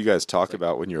 Yeah, what do you guys talk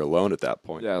about when you're alone at that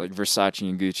point? Yeah, like Versace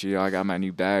and Gucci. I got my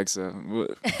new bags. Who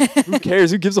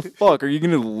cares? Who gives a fuck? Are you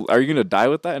gonna die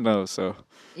with that? No. So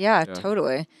yeah.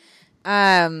 Totally.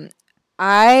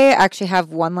 I actually have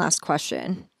one last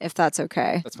question, if that's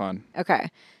okay. That's fine. Okay.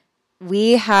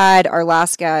 We had our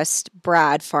last guest,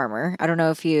 Brad Farmer. I don't know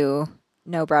if you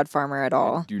know Brad Farmer at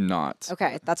all. I do not.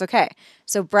 Okay, that's okay.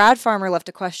 So Brad Farmer left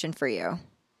a question for you.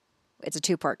 It's a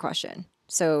 2-part question.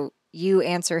 So you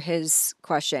answer his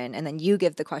question, and then you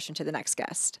give the question to the next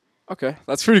guest. Okay,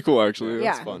 that's pretty cool, actually.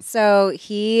 Yeah. That's fun. So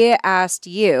he asked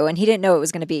you, and he didn't know it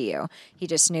was going to be you. He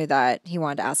just knew that he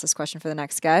wanted to ask this question for the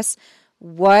next guest.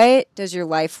 What does your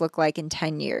life look like in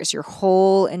 10 years? Your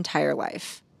whole entire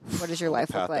life. What does your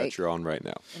life look like that you're on right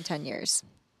now in 10 years?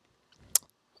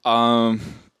 I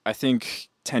think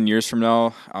 10 years from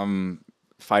now, I'm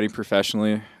fighting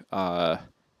professionally,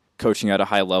 coaching at a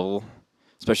high level,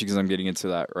 especially because I'm getting into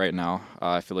that right now.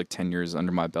 I feel like 10 years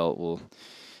under my belt will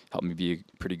help me be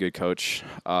a pretty good coach.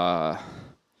 I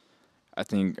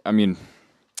mean,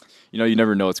 you know, you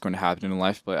never know what's going to happen in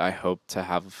life, but I hope to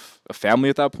have a family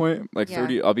at that point. Like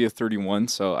 30, I'll be 31,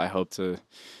 so I hope to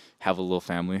have a little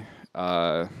family.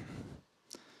 I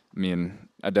mean,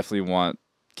 I definitely want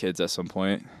kids at some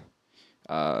point.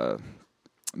 But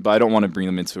I don't want to bring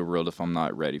them into a world if I'm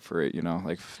not ready for it, you know?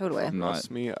 Like, totally.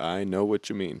 Trust me, I know what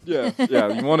you mean. Yeah.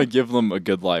 You want to give them a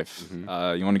good life. You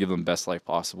want to give them the best life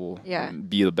possible. Yeah. And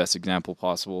be the best example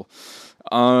possible.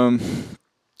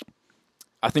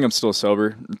 I think I'm still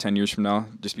sober 10 years from now,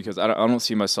 just because I don't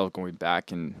see myself going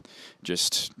back and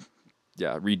just,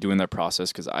 redoing that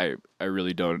process, because I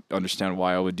really don't understand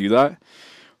why I would do that.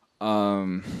 I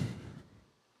don't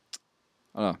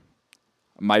know.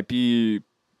 Might be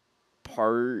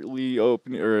partly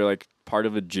open, or like part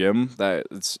of a gym that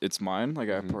it's mine. Like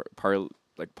I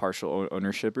like partial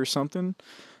ownership or something.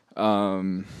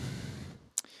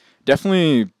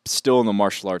 Definitely still in the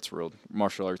martial arts world,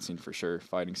 martial arts scene for sure,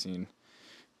 fighting scene,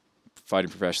 fighting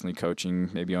professionally, coaching,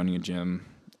 maybe owning a gym.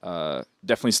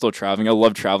 Definitely still traveling. I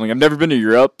love traveling. I've never been to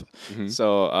Europe,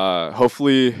 so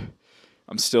hopefully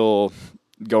I'm still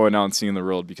going out and seeing the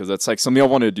world, because that's like something I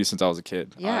wanted to do since I was a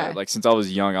kid. Yeah. Like since I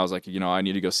was young, I was like, I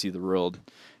need to go see the world.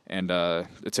 And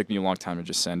it took me a long time to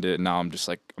just send it. And now I'm just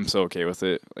like, I'm so okay with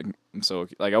it.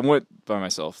 Like I went by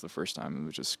myself the first time. It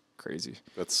was just crazy.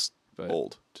 That's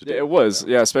bold to do. Yeah, it was.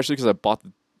 Yeah, especially because I bought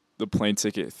the plane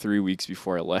ticket 3 weeks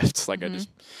before I left. Like I just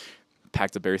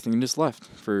packed up everything and just left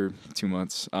for 2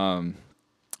 months. Yeah,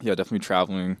 definitely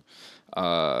traveling.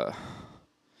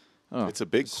 It's a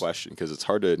big question because it's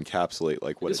hard to encapsulate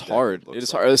like what it's hard. It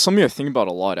is hard. It's something I think about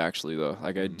a lot, actually, though.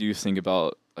 Like I do think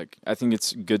about, like, I think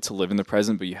it's good to live in the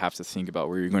present, but you have to think about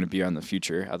where you're going to be in the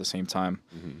future at the same time.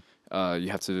 You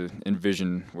have to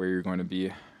envision where you're going to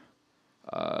be.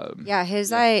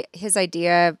 His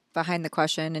idea behind the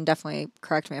question, and definitely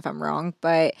correct me if I'm wrong,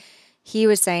 but he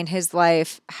was saying his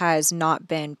life has not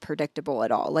been predictable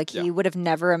at all. Like he would have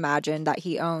never imagined that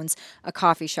he owns a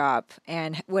coffee shop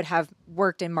and would have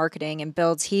worked in marketing and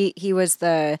builds. He was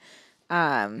the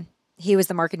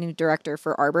marketing director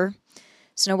for Arbor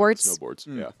snowboards.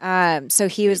 Yeah. So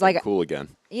he was like cool again.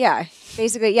 Yeah,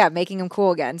 basically, making him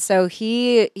cool again. So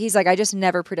he's like, I just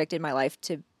never predicted my life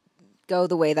to go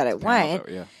the way that it went.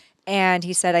 And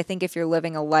he said, I think if you're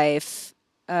living a life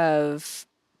of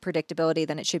predictability,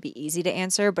 then it should be easy to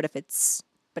answer. But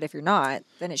if you're not,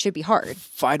 then it should be hard.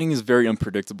 Fighting is very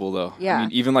unpredictable, though. Yeah. I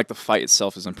mean, even like the fight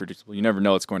itself is unpredictable. You never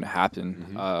know what's going to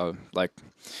happen. I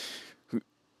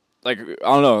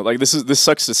don't know. Like this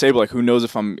sucks to say, but like, who knows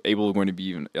if I'm going to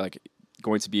be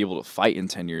able to fight in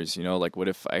 10 years, Like, what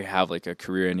if I have like a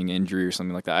career-ending injury or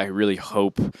something like that? I really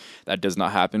hope that does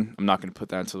not happen. I'm not going to put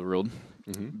that into the world.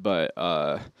 But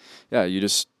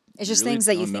it's just things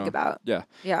that you think about. Yeah.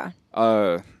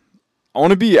 I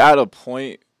want to be at a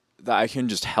point that I can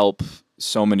just help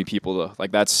so many people, though.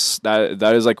 Like that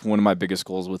is like one of my biggest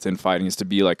goals within fighting, is to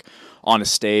be like on a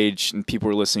stage and people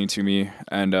are listening to me,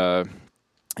 and I'm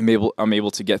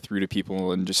able to get through to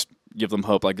people and just give them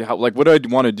hope. Like what I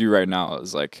want to do right now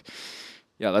is like,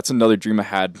 that's another dream I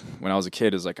had when I was a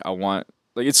kid, is like,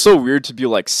 it's so weird to be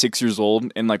like 6 years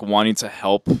old and like wanting to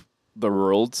help the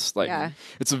world. Like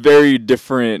it's a very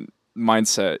different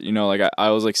mindset, like I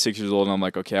was like 6 years old and I'm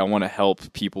like, okay, I want to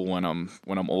help people when I'm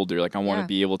older. Like I want to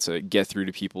be able to get through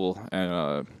to people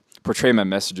and portray my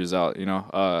messages out,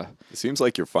 It seems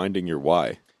like you're finding your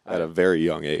why at a very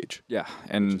young age. Yeah.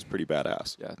 And it's pretty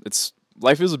badass. Yeah.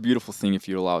 Life is a beautiful thing if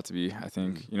you allow it to be, I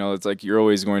think. It's like you're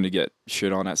always going to get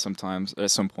shit on at some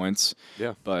points.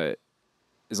 Yeah. But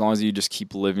as long as you just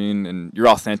keep living and you're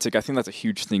authentic, I think that's a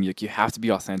huge thing. Like, you have to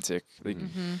be authentic. Like,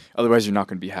 otherwise you're not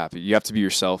going to be happy. You have to be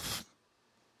yourself.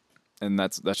 And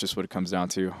that's just what it comes down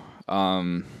to.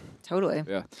 Totally.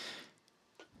 Yeah.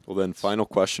 Well, then, final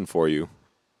question for you.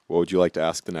 What would you like to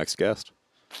ask the next guest?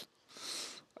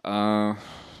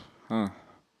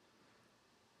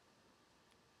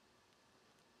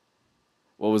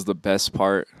 What was the best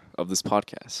part of this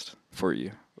podcast for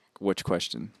you? Which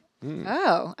question?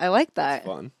 Oh, I like that. That's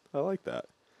fun. I like that.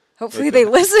 Hopefully they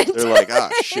listened. They're like,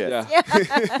 shit. Yeah.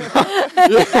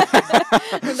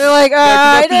 They're like,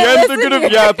 I didn't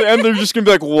listen. At the end they're just gonna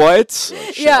be like, what?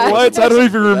 What? I don't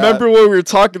even remember what we were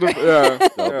talking about. Yeah.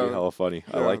 That'd be hella funny.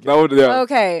 I like it. That would,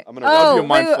 Okay.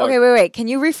 Wait. Can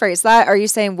you rephrase that? Are you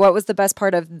saying what was the best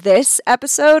part of this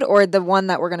episode, or the one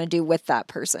that we're gonna do with that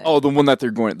person? Oh, the one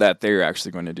that they're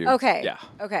actually going to do. Okay. Yeah.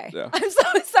 Okay. Yeah. I'm so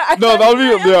sorry. No, that would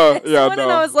be no. And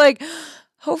I was like,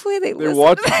 hopefully they listen.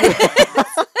 Watch.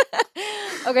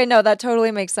 Okay, no, that totally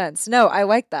makes sense. No, I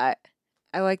like that.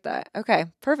 Okay,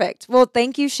 perfect. Well,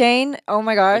 thank you, Shayne. Oh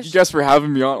my gosh. Thank you guys for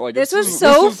having me on. Like, this was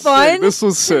so fun. This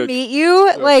was sick to meet you.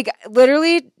 Yeah. Like,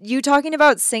 literally, you talking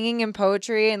about singing and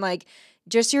poetry and like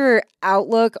just your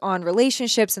outlook on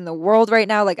relationships in the world right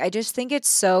now. Like, I just think it's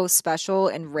so special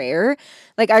and rare.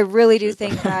 Like, I really do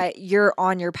think that you're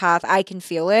on your path. I can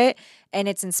feel it. And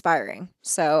it's inspiring.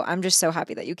 So I'm just so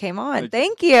happy that you came on.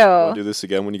 Thank you. Want to do this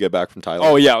again when you get back from Thailand?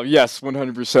 Oh, yeah. Yes,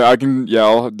 100%.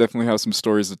 I'll definitely have some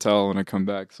stories to tell when I come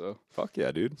back. So fuck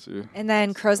yeah, dude. And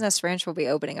then Crow's Nest Ranch will be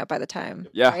opening up by the time.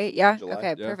 Yeah. Right? Yeah? July.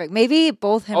 Okay, perfect. Maybe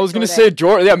both him I was going to say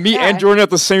Jordan. Yeah, me and Jordan at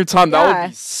the same time. Yeah. That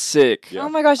would be sick. Yeah. Oh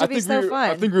my gosh, that'd be so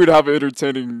fun. I think we would have an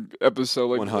entertaining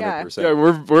episode. Like 100%. Yeah,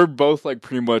 we're both like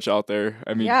pretty much out there.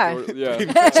 I mean, pretty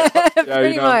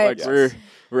much. Like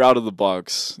we're out of the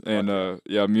box, and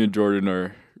me and Jordan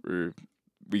we're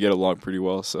we get along pretty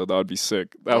well, so that would be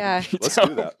sick. Yeah. Let's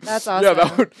do that. That's awesome. Yeah,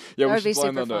 that would. Yeah, That we would be should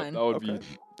plan super that. fun. That would be.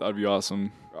 That'd be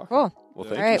awesome. Cool. Well, All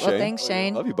thank right. you, Well, Shayne. thanks,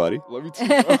 Shayne. Love you, buddy. Love you too.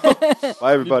 Bro.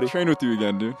 Bye, everybody. Train with you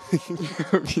again, dude.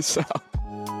 Peace out.